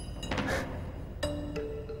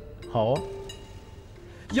好啊，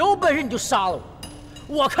有本事你就杀了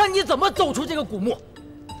我，我看你怎么走出这个古墓。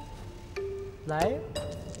来呀，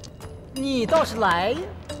你倒是来呀，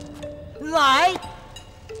来！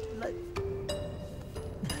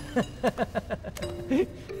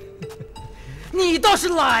你倒是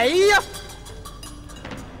来呀！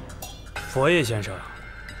佛爷先生，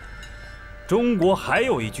中国还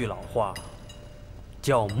有一句老话，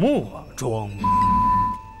叫木耳桩，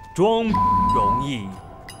桩容易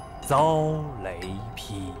遭雷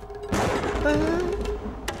劈。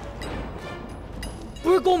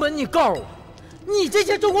不是宫本，你告诉我，你这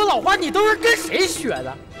些中国老话你都是跟谁学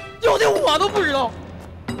的？有的我都不知道。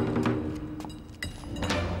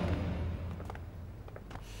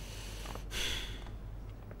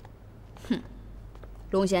哼，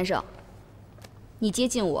龙先生，你接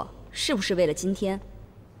近我是不是为了今天？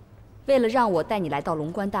为了让我带你来到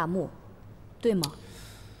龙棺大墓，对吗？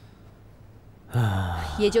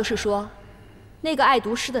也就是说，那个爱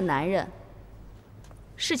读诗的男人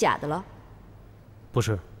是假的了？不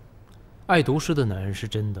是，爱读诗的男人是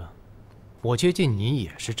真的，我接近你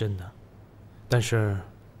也是真的，但是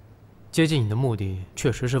接近你的目的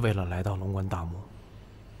确实是为了来到龙棺大墓。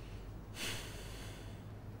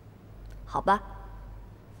好吧，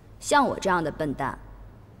像我这样的笨蛋，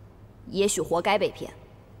也许活该被骗。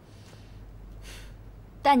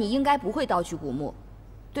但你应该不会盗取古墓，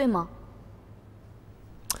对吗？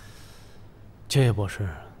千叶博士，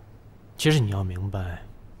其实你要明白，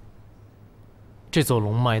这座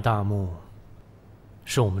龙脉大墓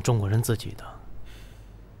是我们中国人自己的，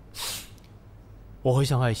我会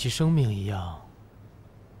像爱惜生命一样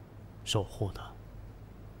守护的。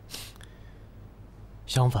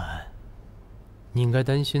相反，你应该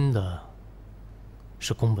担心的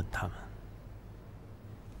是宫本他们。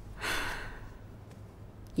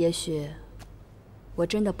也许我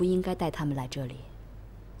真的不应该带他们来这里。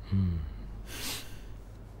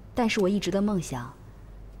但是我一直的梦想，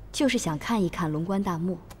就是想看一看龙棺大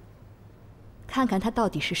墓，看看它到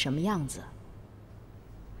底是什么样子。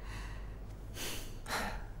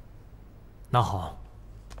那好，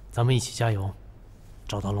咱们一起加油，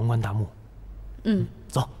找到龙棺大墓。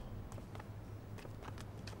走。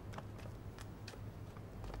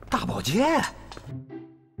大宝剑。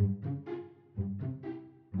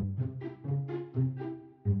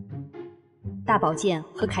大宝剑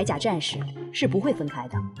和铠甲战士是不会分开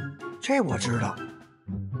的。这我知道，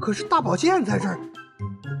可是大宝剑在这儿，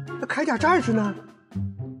那铠甲战士呢？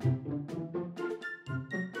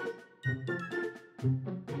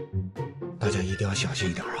大家一定要小心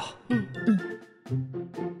一点啊！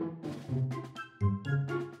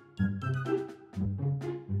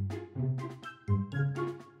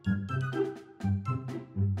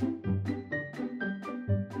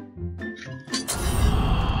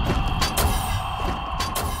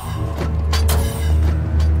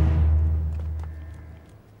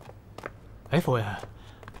哎，佛爷，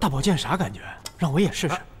大宝剑啥感觉？让我也试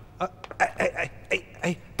试。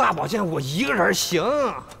大宝剑我一个人行。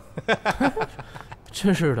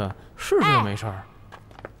真是的，试试也没事儿。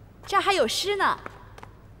这儿还有诗呢，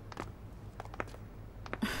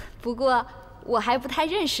不过我还不太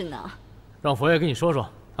认识呢。让佛爷跟你说说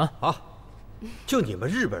啊。好，就你们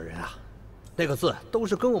日本人啊，那个字都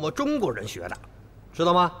是跟我们中国人学的，知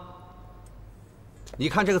道吗？你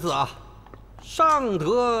看这个字啊，上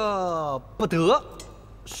德不德，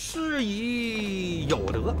是以有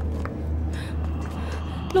德。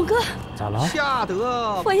龙哥，咋了？下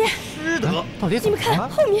德佛爷，失德。到底你们看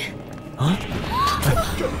后面啊？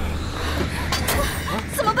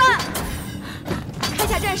怎么办？铠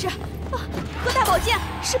甲战士和大宝剑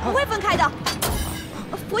是不会分开的。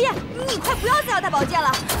佛爷，你快不要再要大宝剑了！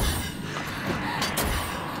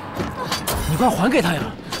你快还给他呀！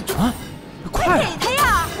啊，快给他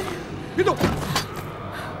呀！别动！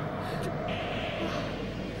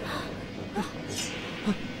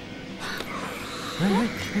哎，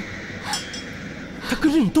他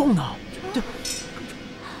跟着你动呢。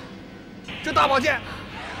这大宝剑，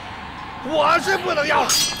我是不能要了。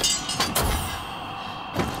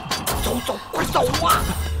走，快走啊！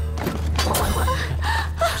快！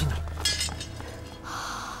小心点。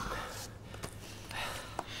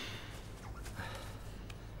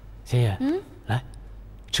仙叶，来，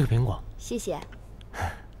吃个苹果。谢谢。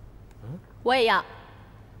我也要。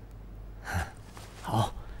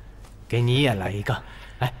好，给你也来一个。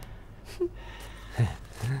来，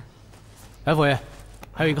来，佛爷，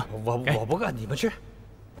还有一个。我不干，你们吃。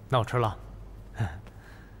那我吃了。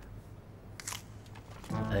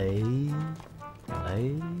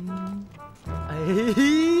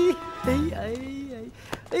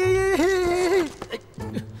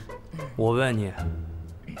我问你，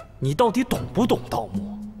你到底懂不懂盗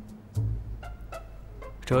墓？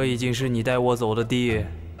这已经是你带我走的第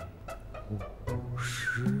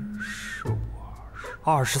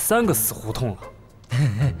23个死胡同了。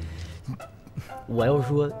我要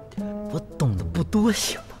说，我懂得不多，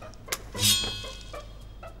行吗？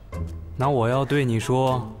那我要对你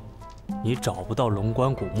说，你找不到龙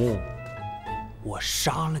棺古墓，我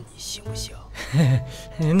杀了你，行不行？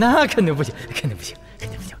那肯定不行，肯定不行。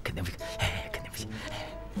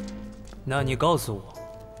那你告诉我，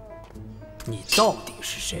你到底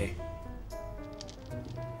是谁？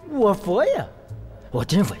我佛爷，我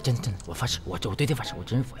真佛爷，真的，我发誓，我对天发誓，我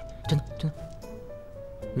真是佛爷，真的。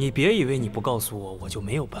你别以为你不告诉我，我就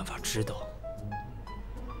没有办法知道。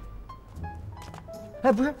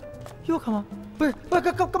哎，不是，又干嘛？不是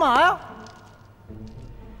干嘛呀？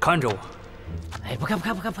看着我。哎，不看，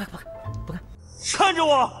看着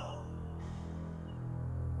我，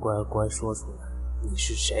乖乖说出来，你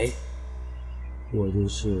是谁？我就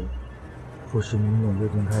是不识明眼就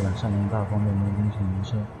睁开了善良大方的农民小民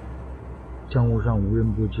生。江湖上无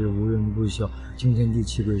人不知，无人不晓，惊天地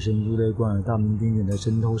泣鬼神，如雷贯耳，大名鼎鼎的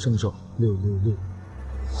神偷圣手666。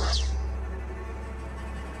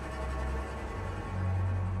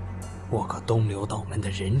我个东流道门的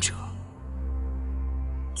忍者，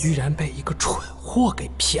居然被一个蠢货给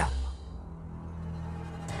骗了。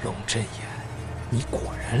龙正炎，你果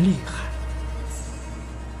然厉害。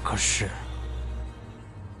可是，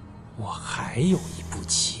我还有一步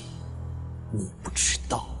棋，你不知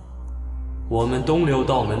道。我们东流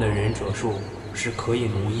道门的忍者术是可以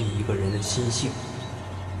奴役一个人的心性。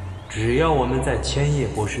只要我们在千叶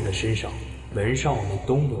博士的身上纹上我们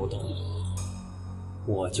东流道门，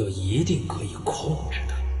我就一定可以控制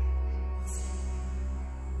他。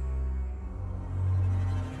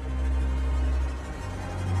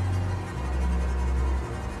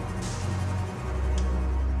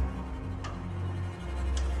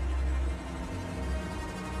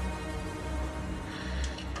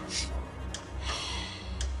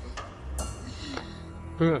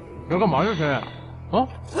这是要干嘛呀，谁？啊？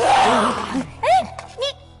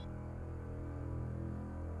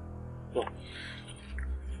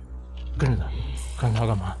跟着他，看他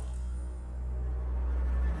干嘛？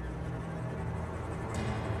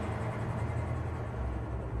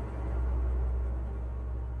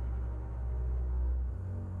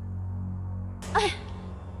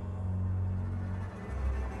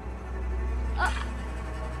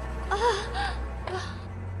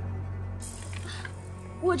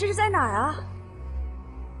我这是在哪儿啊？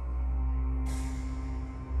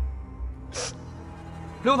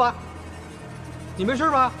六子，你没事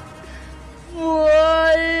吧？佛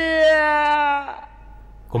爷，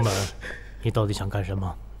宫本，你到底想干什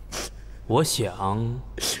么？我想，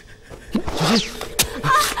小心！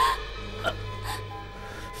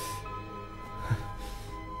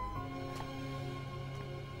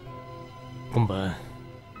宫本，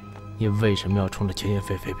你为什么要冲着千叶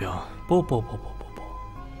飞飞镖？不，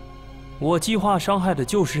我计划伤害的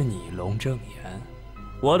就是你，龙正炎。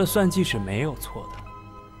我的算计是没有错的。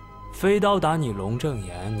飞刀打你龙正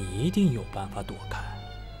炎，你一定有办法躲开。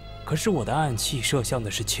可是我的暗器射向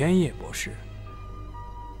的是千叶博士，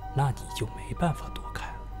那你就没办法躲开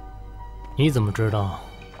了。你怎么知道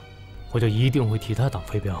我就一定会替他挡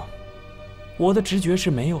飞镖？我的直觉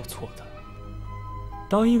是没有错的。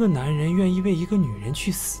当一个男人愿意为一个女人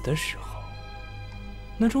去死的时候，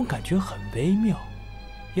那种感觉很微妙，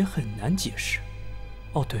也很难解释。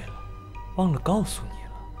哦，对了，忘了告诉你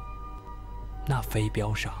了，那飞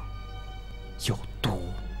镖上有毒。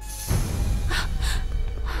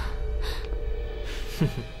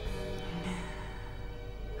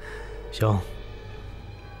行，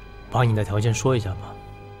把你的条件说一下吧。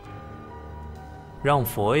让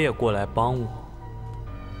佛爷过来帮我，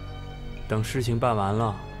等事情办完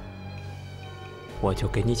了，我就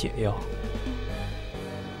给你解药。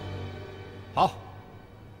好，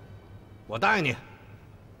我答应你。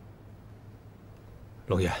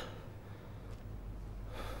龙爷，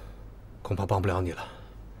恐怕帮不了你了，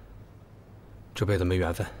这辈子没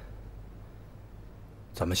缘分，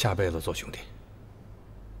咱们下辈子做兄弟。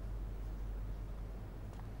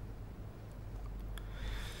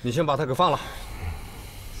你先把他给放了。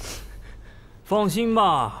放心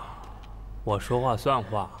吧，我说话算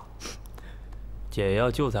话，解药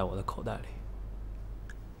就在我的口袋里。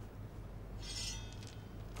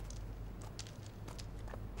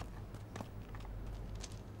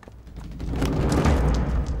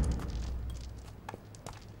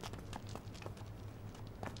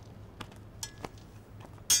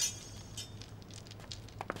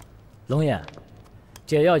龙眼，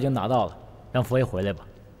解药已经拿到了，让佛爷回来吧。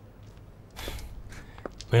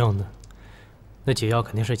没有呢，那解药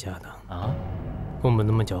肯定是假的啊！宫本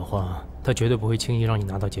那么狡猾，他绝对不会轻易让你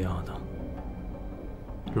拿到解药的。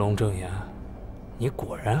龙正炎，你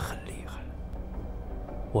果然很厉害。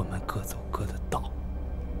我们各走各的道。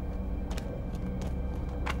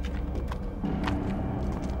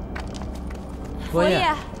佛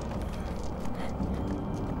爷，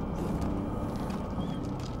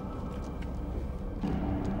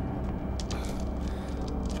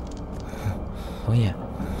龙爷，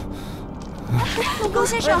龙宫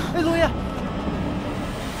先生，哎，龙爷，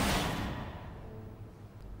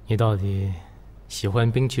你到底喜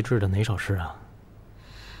欢兵器制的哪首诗啊？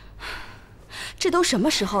这都什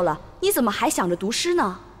么时候了，你怎么还想着读诗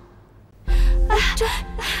呢？哎，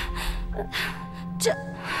这，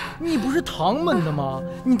你不是唐门的吗？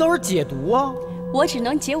你倒是解毒啊！我只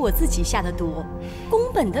能解我自己下的毒，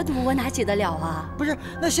宫本的毒我哪解得了啊？不是，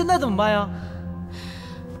那现在怎么办呀？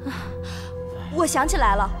我想起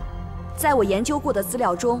来了，在我研究过的资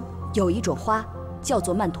料中，有一种花叫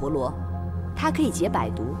做曼陀罗，它可以解百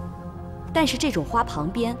毒，但是这种花旁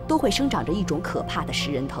边都会生长着一种可怕的食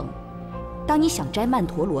人藤。当你想摘曼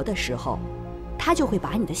陀罗的时候，它就会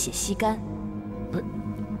把你的血吸干。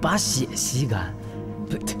把血吸干？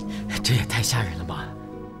不，这也太吓人了吧！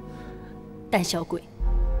胆小鬼，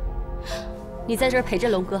你在这儿陪着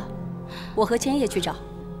龙哥，我和千叶去找。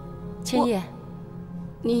千叶，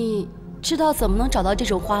你知道怎么能找到这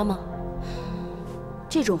种花吗？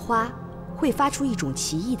这种花会发出一种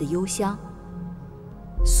奇异的幽香，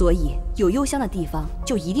所以有幽香的地方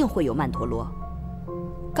就一定会有曼陀罗。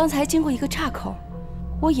刚才经过一个岔口，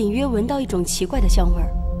我隐约闻到一种奇怪的香味儿，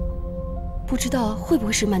不知道会不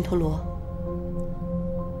会是曼陀罗。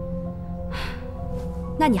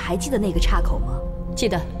那你还记得那个岔口吗？记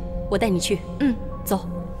得，我带你去。嗯，走。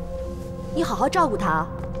你好好照顾他啊。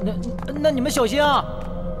那你们小心啊！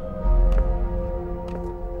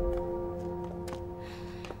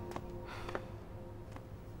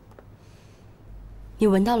你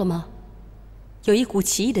闻到了吗？有一股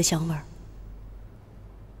奇异的香味儿。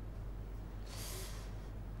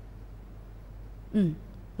嗯，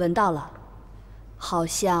闻到了，好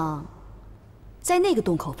像在那个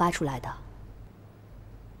洞口发出来的。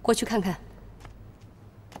过去看看。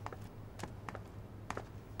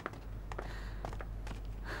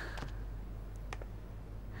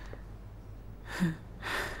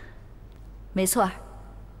没错，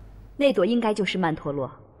那朵应该就是曼陀罗。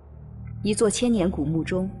一座千年古墓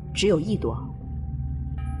中只有一朵，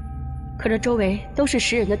可这周围都是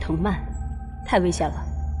食人的藤蔓，太危险了。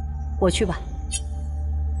我去吧。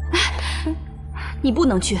你不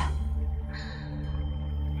能去。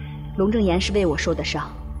龙正炎是为我受的伤，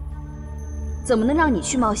怎么能让你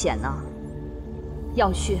去冒险呢？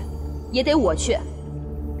要去，也得我去。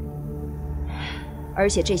而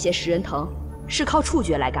且这些食人藤是靠触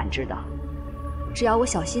觉来感知的，只要我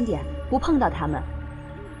小心点，不碰到它们，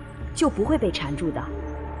就不会被缠住的。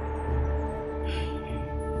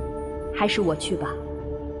还是我去吧。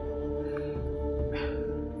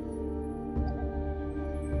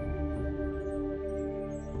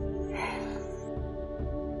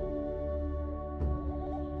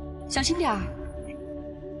小心点儿。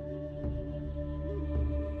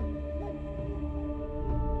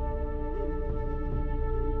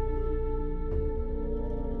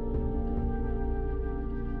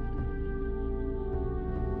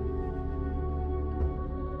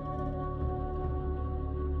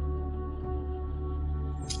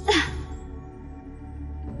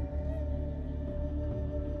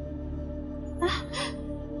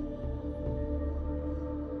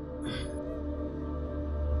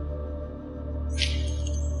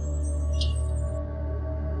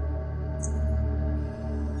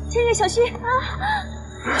千叶小心啊！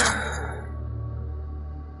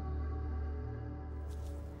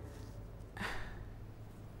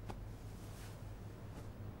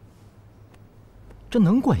这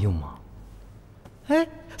能管用吗？哎，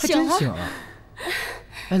还真行啊！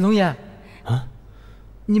哎，龙爷，啊，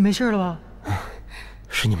你没事了吧？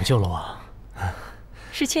是你们救了我。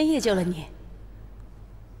是千叶救了你。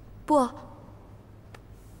不，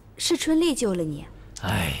是春丽救了你。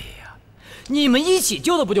哎呀，你们一起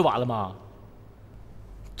救的不就完了吗？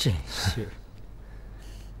真是。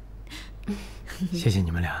谢谢你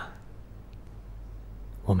们俩，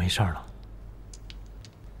我没事了。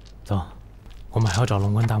走，我们还要找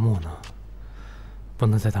龙棺大墓呢，不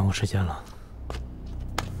能再耽误时间了。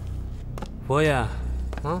佛爷，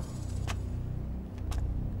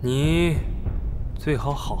你最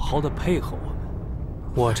好好好的配合我们。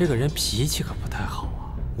我这个人脾气可不太好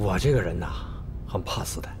啊。我这个人呐，很怕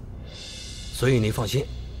死的，所以你放心，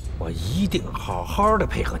我一定好好的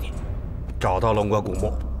配合你，找到龙棺古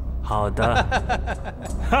墓。好的。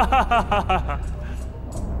哈哈哈哈哈！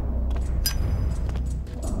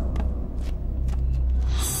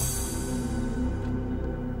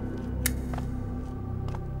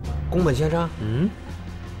宫本先生，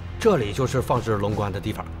这里就是放置龙棺的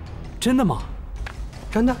地方。真的吗？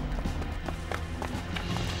真的。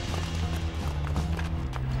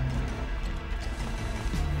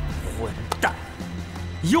混蛋，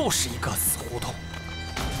又是一个死胡同！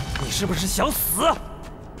你是不是想死？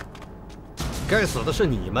该死的是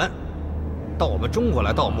你们，到我们中国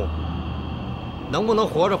来盗墓，能不能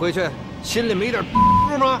活着回去，心里没点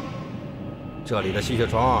数吗？这里的吸血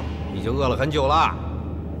虫已经饿了很久了。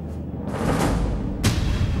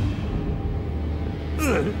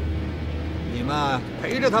你们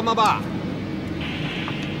陪着他们吧。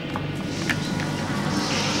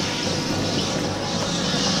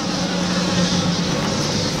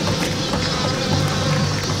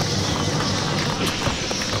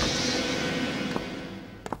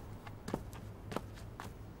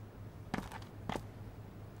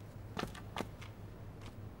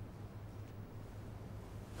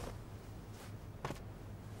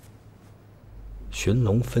寻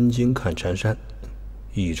龙分金看缠山，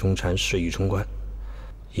一重禅是一重关，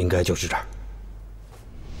应该就是这儿。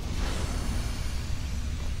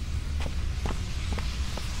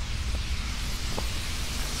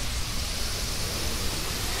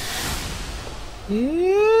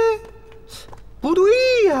咦，不对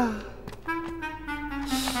呀，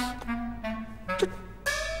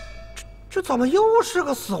这怎么又是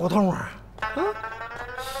个死胡同啊？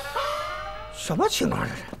什么情况这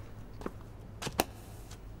是？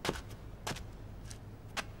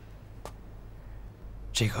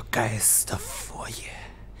这个该死的佛爷，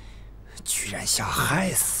居然想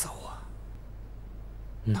害死我！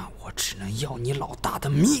那我只能要你老大的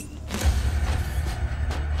命！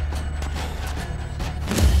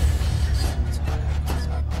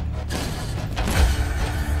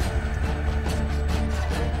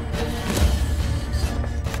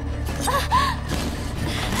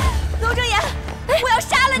龙正言，我要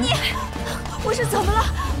杀了你！我是怎么了？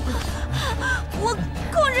我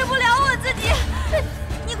控制不了我自己。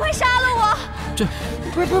你快杀了我！这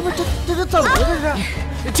不是，这是怎么了？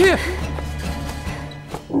这是？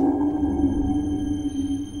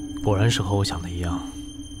果然是和我想的一样。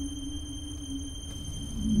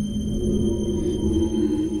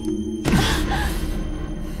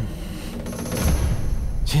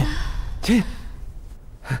亲，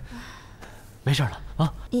没事了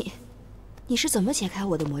啊！你是怎么解开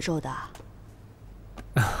我的魔咒的？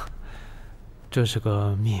这是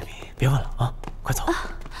个秘密，别问了啊！快走。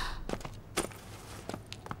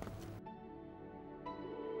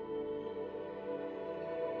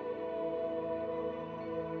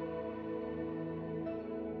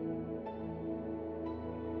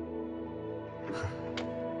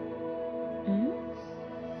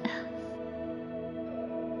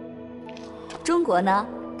中国呢，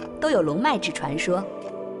都有龙脉之传说，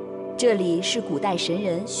这里是古代神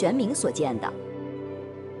人玄冥所建的，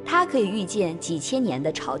它可以预见几千年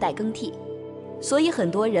的朝代更替，所以很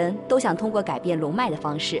多人都想通过改变龙脉的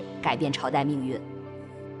方式改变朝代命运。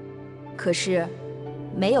可是，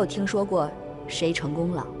没有听说过谁成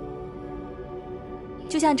功了。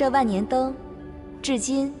就像这万年灯，至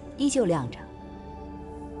今依旧亮着。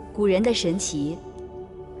古人的神奇，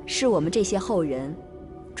是我们这些后人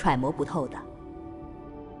揣摩不透的。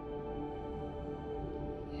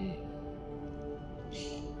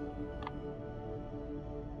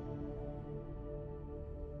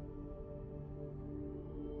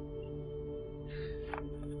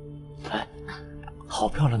哎，好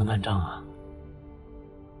漂亮的幔帐啊！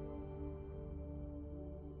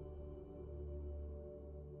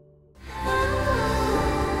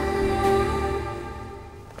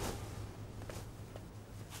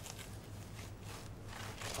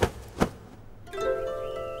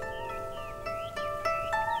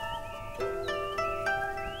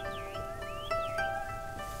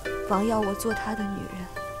王要我做他的女人，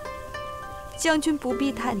将军不必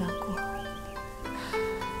太难过。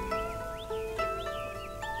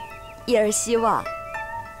叶儿希望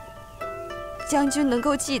将军能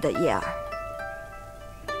够记得叶儿，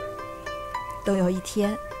等有一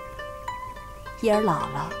天叶儿老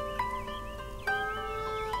了，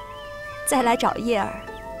再来找叶儿，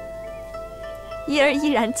叶儿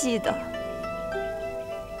依然记得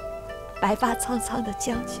白发苍苍的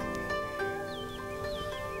将军。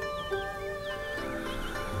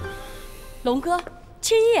龙哥，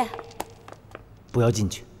千叶，不要进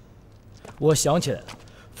去。我想起来了，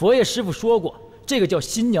佛爷师傅说过，这个叫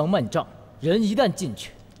新娘幔帐，人一旦进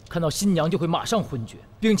去，看到新娘就会马上昏厥，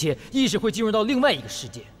并且意识会进入到另外一个世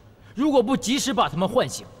界。如果不及时把他们唤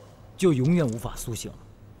醒，就永远无法苏醒了。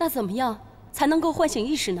那怎么样才能够唤醒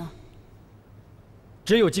意识呢？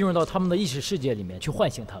只有进入到他们的意识世界里面去唤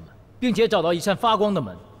醒他们，并且找到一扇发光的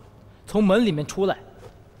门，从门里面出来，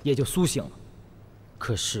也就苏醒了。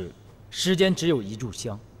可是时间只有一炷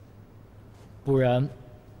香，不然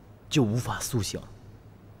就无法苏醒。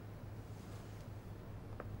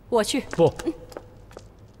我去。不，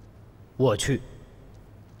我去。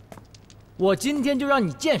我今天就让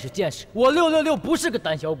你见识见识，我666不是个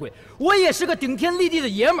胆小鬼，我也是个顶天立地的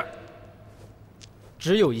爷们儿。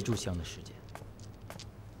只有一炷香的时间，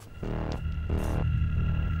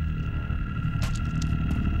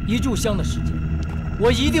一炷香的时间，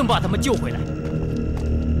我一定把他们救回来。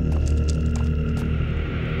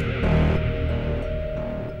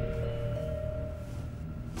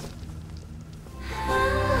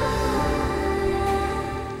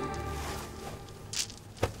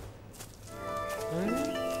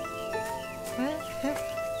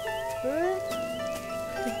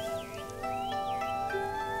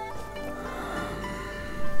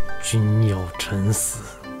君要臣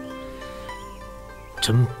死，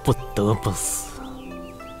臣不得不死。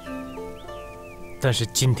但是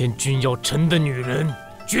今天君要臣的女人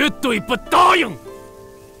绝对不答应。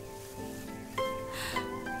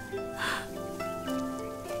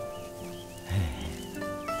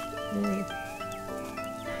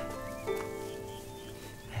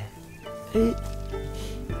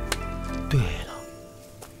对了，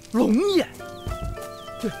龙爷，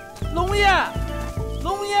对，龙爷，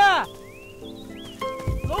龙爷，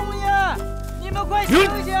龙爷，你们快醒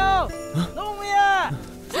醒！龙爷，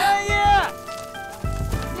千叶，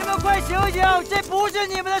你们快醒醒！这不是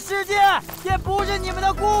你们的世界，也不是你们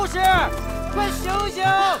的故事，快醒醒！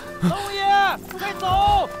龙爷，快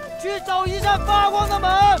走，去找一扇发光的门，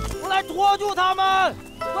我来拖住他们！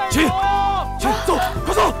快走！去，走，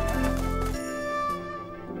快走！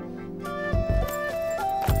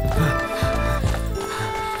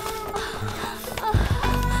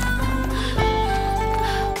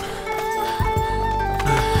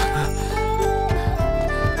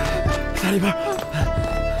在里边。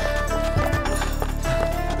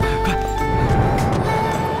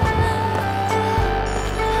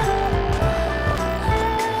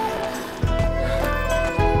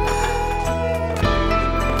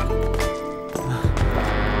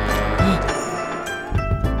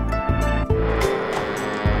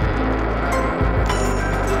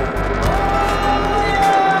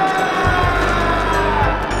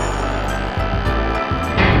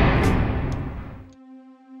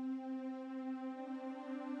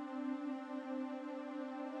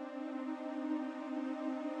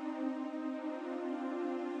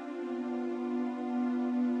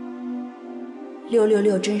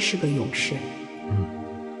666真是个勇士。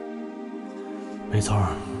没错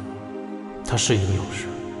儿，他是一个勇士，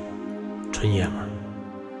纯爷们儿。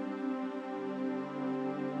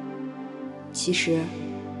其实，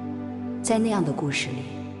在那样的故事里，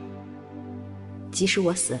即使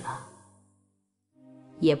我死了，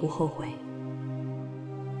也不后悔，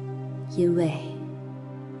因为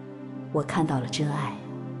我看到了真爱，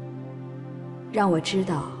让我知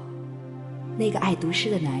道，那个爱读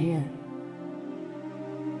诗的男人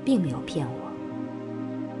并没有骗我。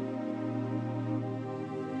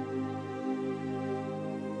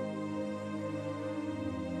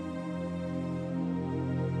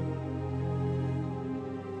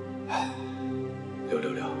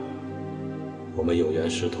666，我们有缘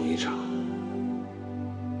师徒一场，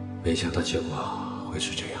没想到结果会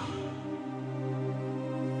是这样。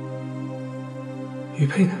玉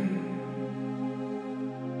佩呢？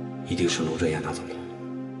一定是龙正炎拿走的，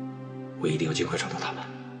我一定有机会找到他们。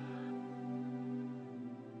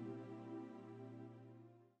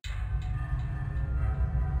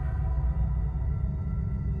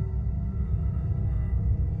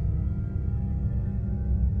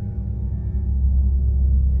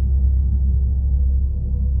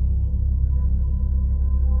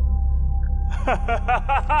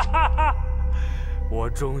我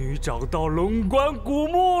终于找到龙棺古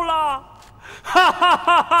墓了！哈哈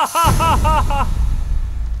哈哈哈哈哈！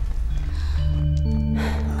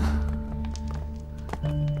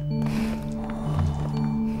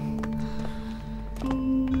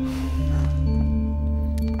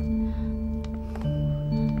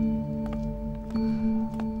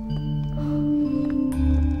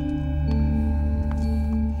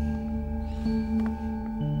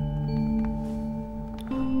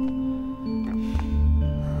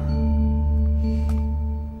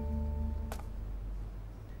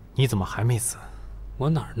你怎么还没死？我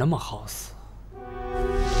哪儿那么好死？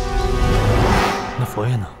那佛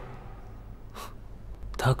爷呢？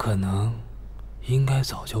他可能应该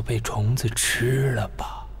早就被虫子吃了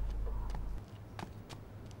吧。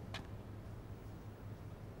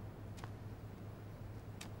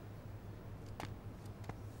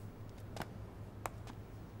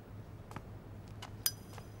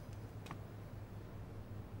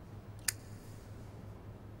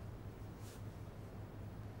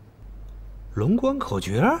龙关口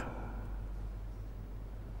诀：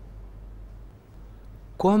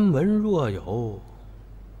关门若有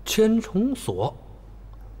千重锁，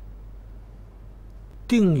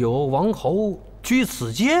定有王侯居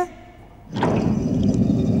此间。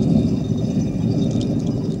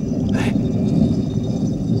哎，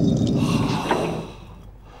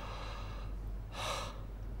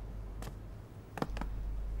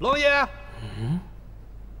龙爷，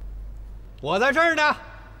我在这儿呢。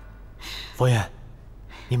佛爷，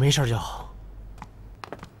你没事就好。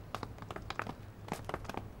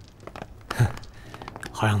哼，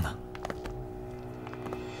好样的！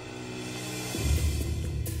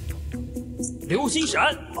流星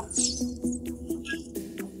闪！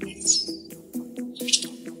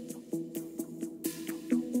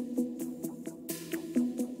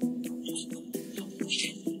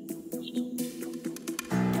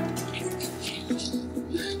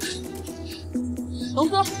龙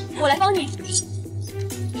哥，我来帮你。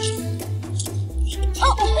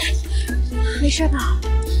哦，没事吧？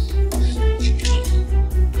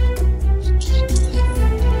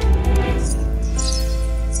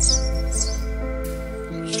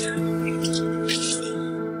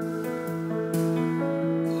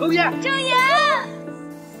龙爷，正言，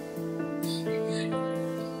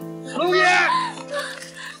龙爷。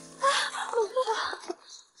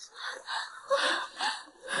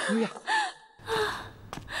龙爷，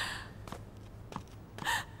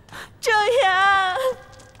正言，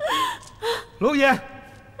龙爷，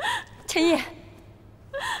陈爷，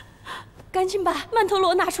赶紧把曼陀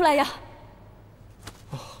罗拿出来呀！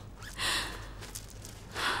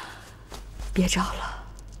别找了，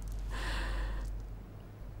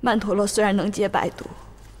曼陀罗虽然能解百毒，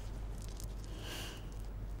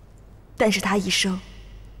但是他一生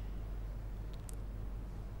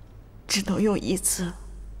只能用一次。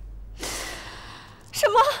什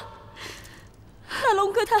么？那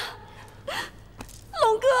龙哥他，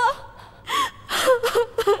龙哥，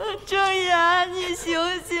正言，你醒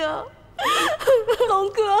醒，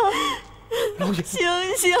龙哥，龙爷，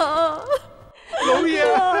醒醒，龙爷。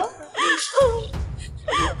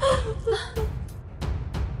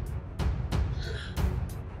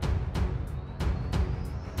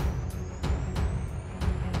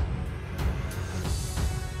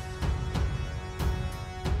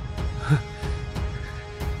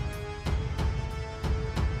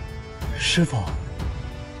师傅，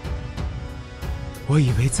我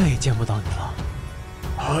以为再也见不到你了。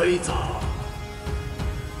孩子，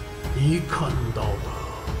你看到的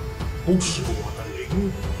不是我的灵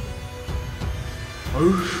魂，而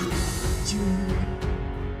是精神。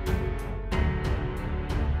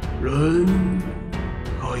人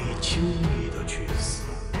可以轻易的去死，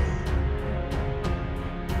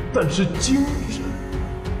但是精神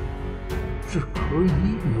是可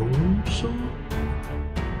以永生。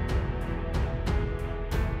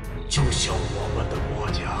就像我们的国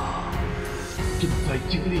家正在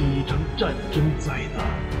经历一场战争灾难，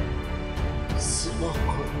死了很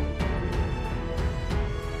多，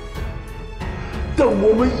但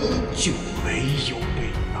我们依旧没有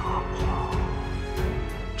被打趴。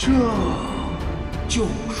这就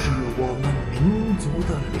是我们民族的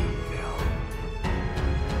力量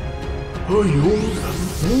和永远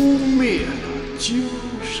不灭的精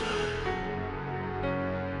神。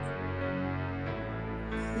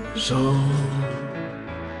生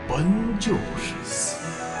本就是死，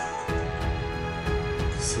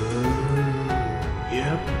死也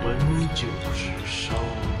本就是生。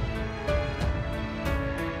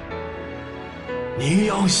你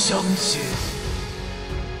要相信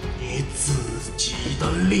你自己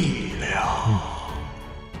的力量。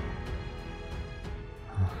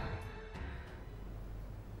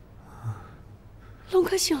龙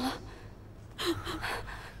哥醒了。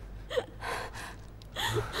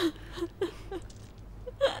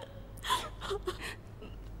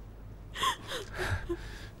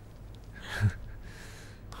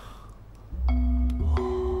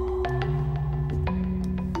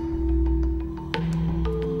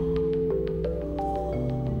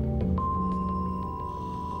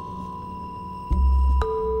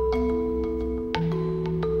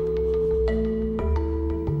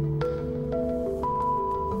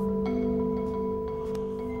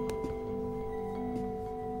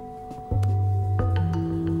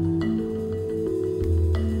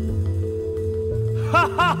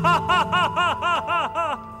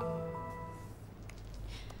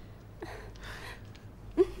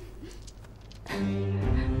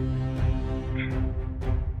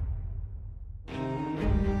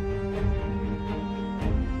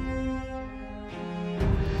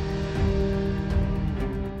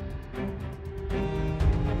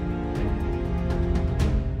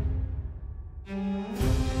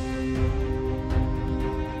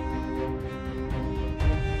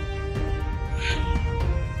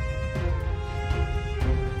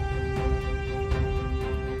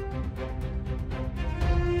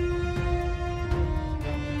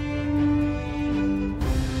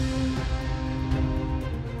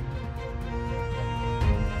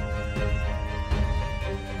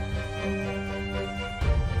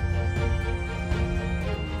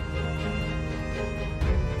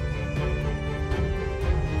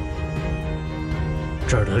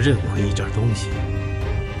这儿的任何一件东西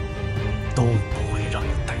都不会让你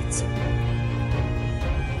带走。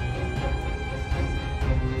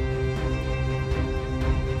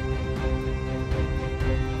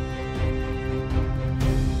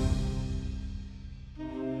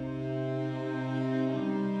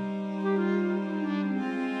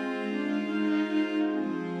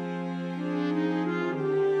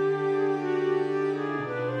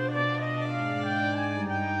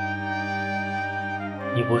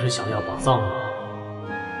你不是想要宝藏吗？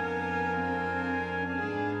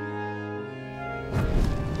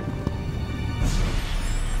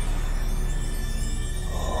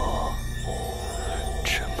哦，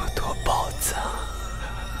这么多宝藏！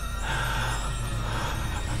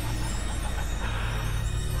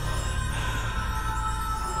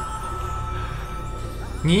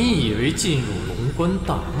你以为进入龙棺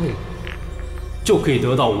大墓就可以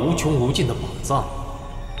得到无穷无尽的宝藏？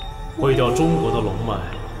毁掉中国的龙脉，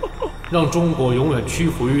让中国永远屈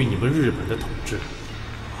服于你们日本的统治。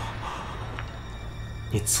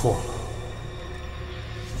你错了，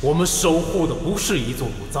我们守护的不是一座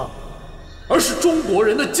武藏，而是中国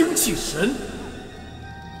人的精气神。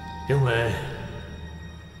因为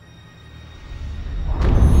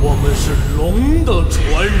我们是龙的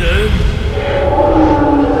传人。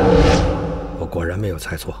我果然没有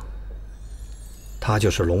猜错，他就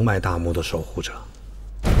是龙脉大墓的守护者。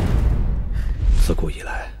自古以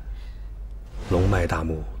来，龙脉大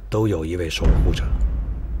墓都有一位守护者，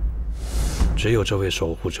只有这位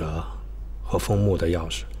守护者和封墓的钥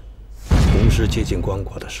匙同时接近棺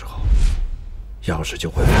椁的时候，钥匙就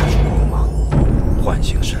会发出光芒，唤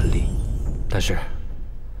醒神力。但是，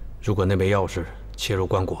如果那枚钥匙切入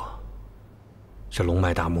棺椁，这龙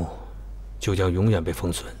脉大墓就将永远被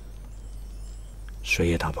封存，谁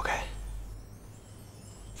也打不开。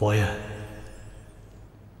佛爷，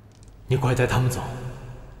你快带他们走，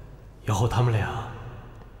以后他们俩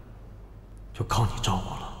就靠你照顾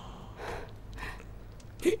了。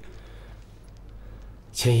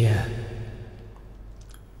千叶，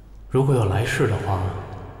如果有来世的话，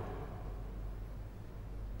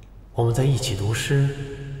我们再一起读诗，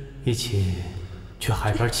一起去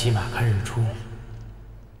海边骑马看日出。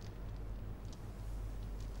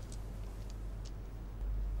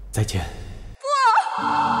再见。不。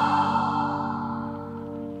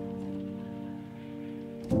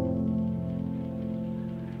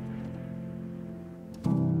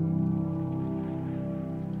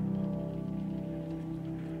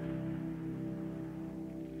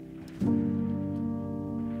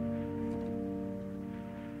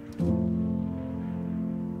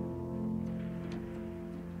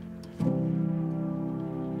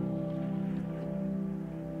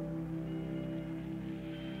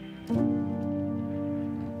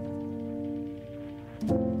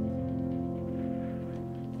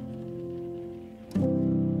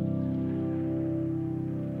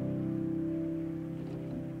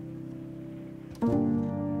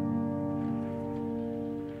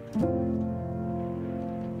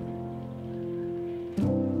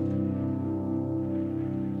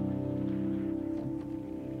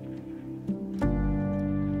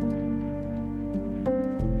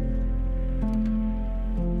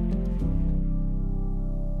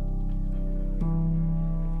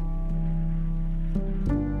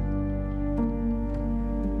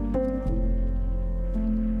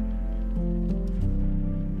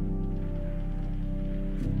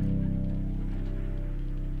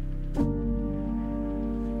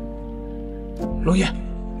龙爷，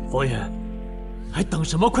佛爷，还等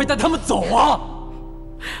什么？快带他们走啊！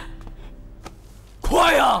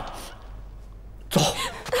快呀！走，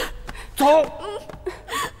走，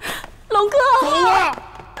龙哥，走啊！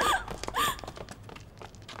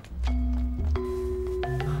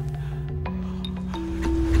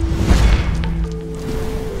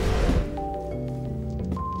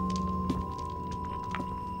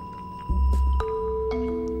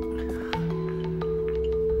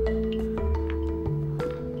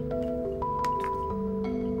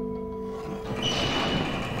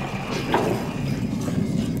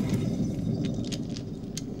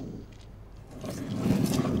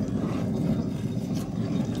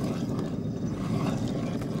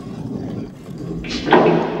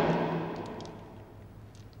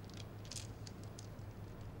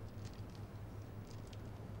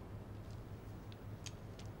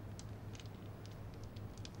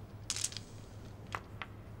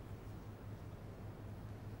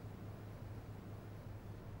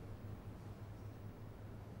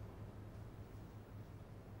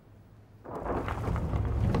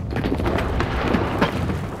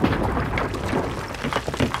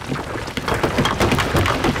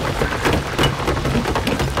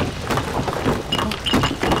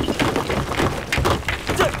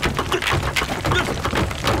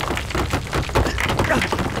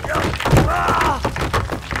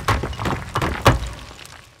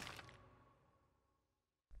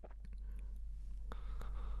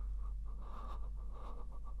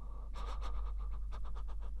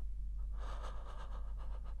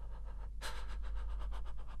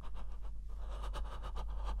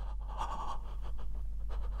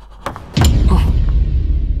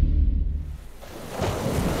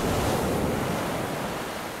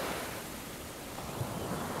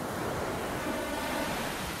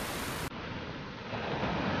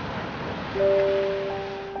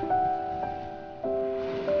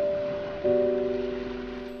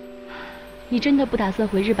你真的不打算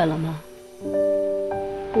回日本了吗？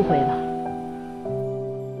不回了，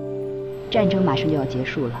战争马上就要结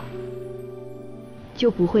束了，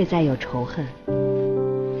就不会再有仇恨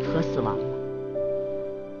和死亡了。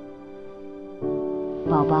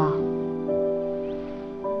宝宝，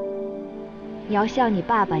你要像你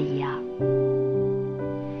爸爸一样，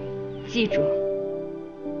记住，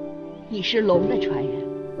你是龙的传人。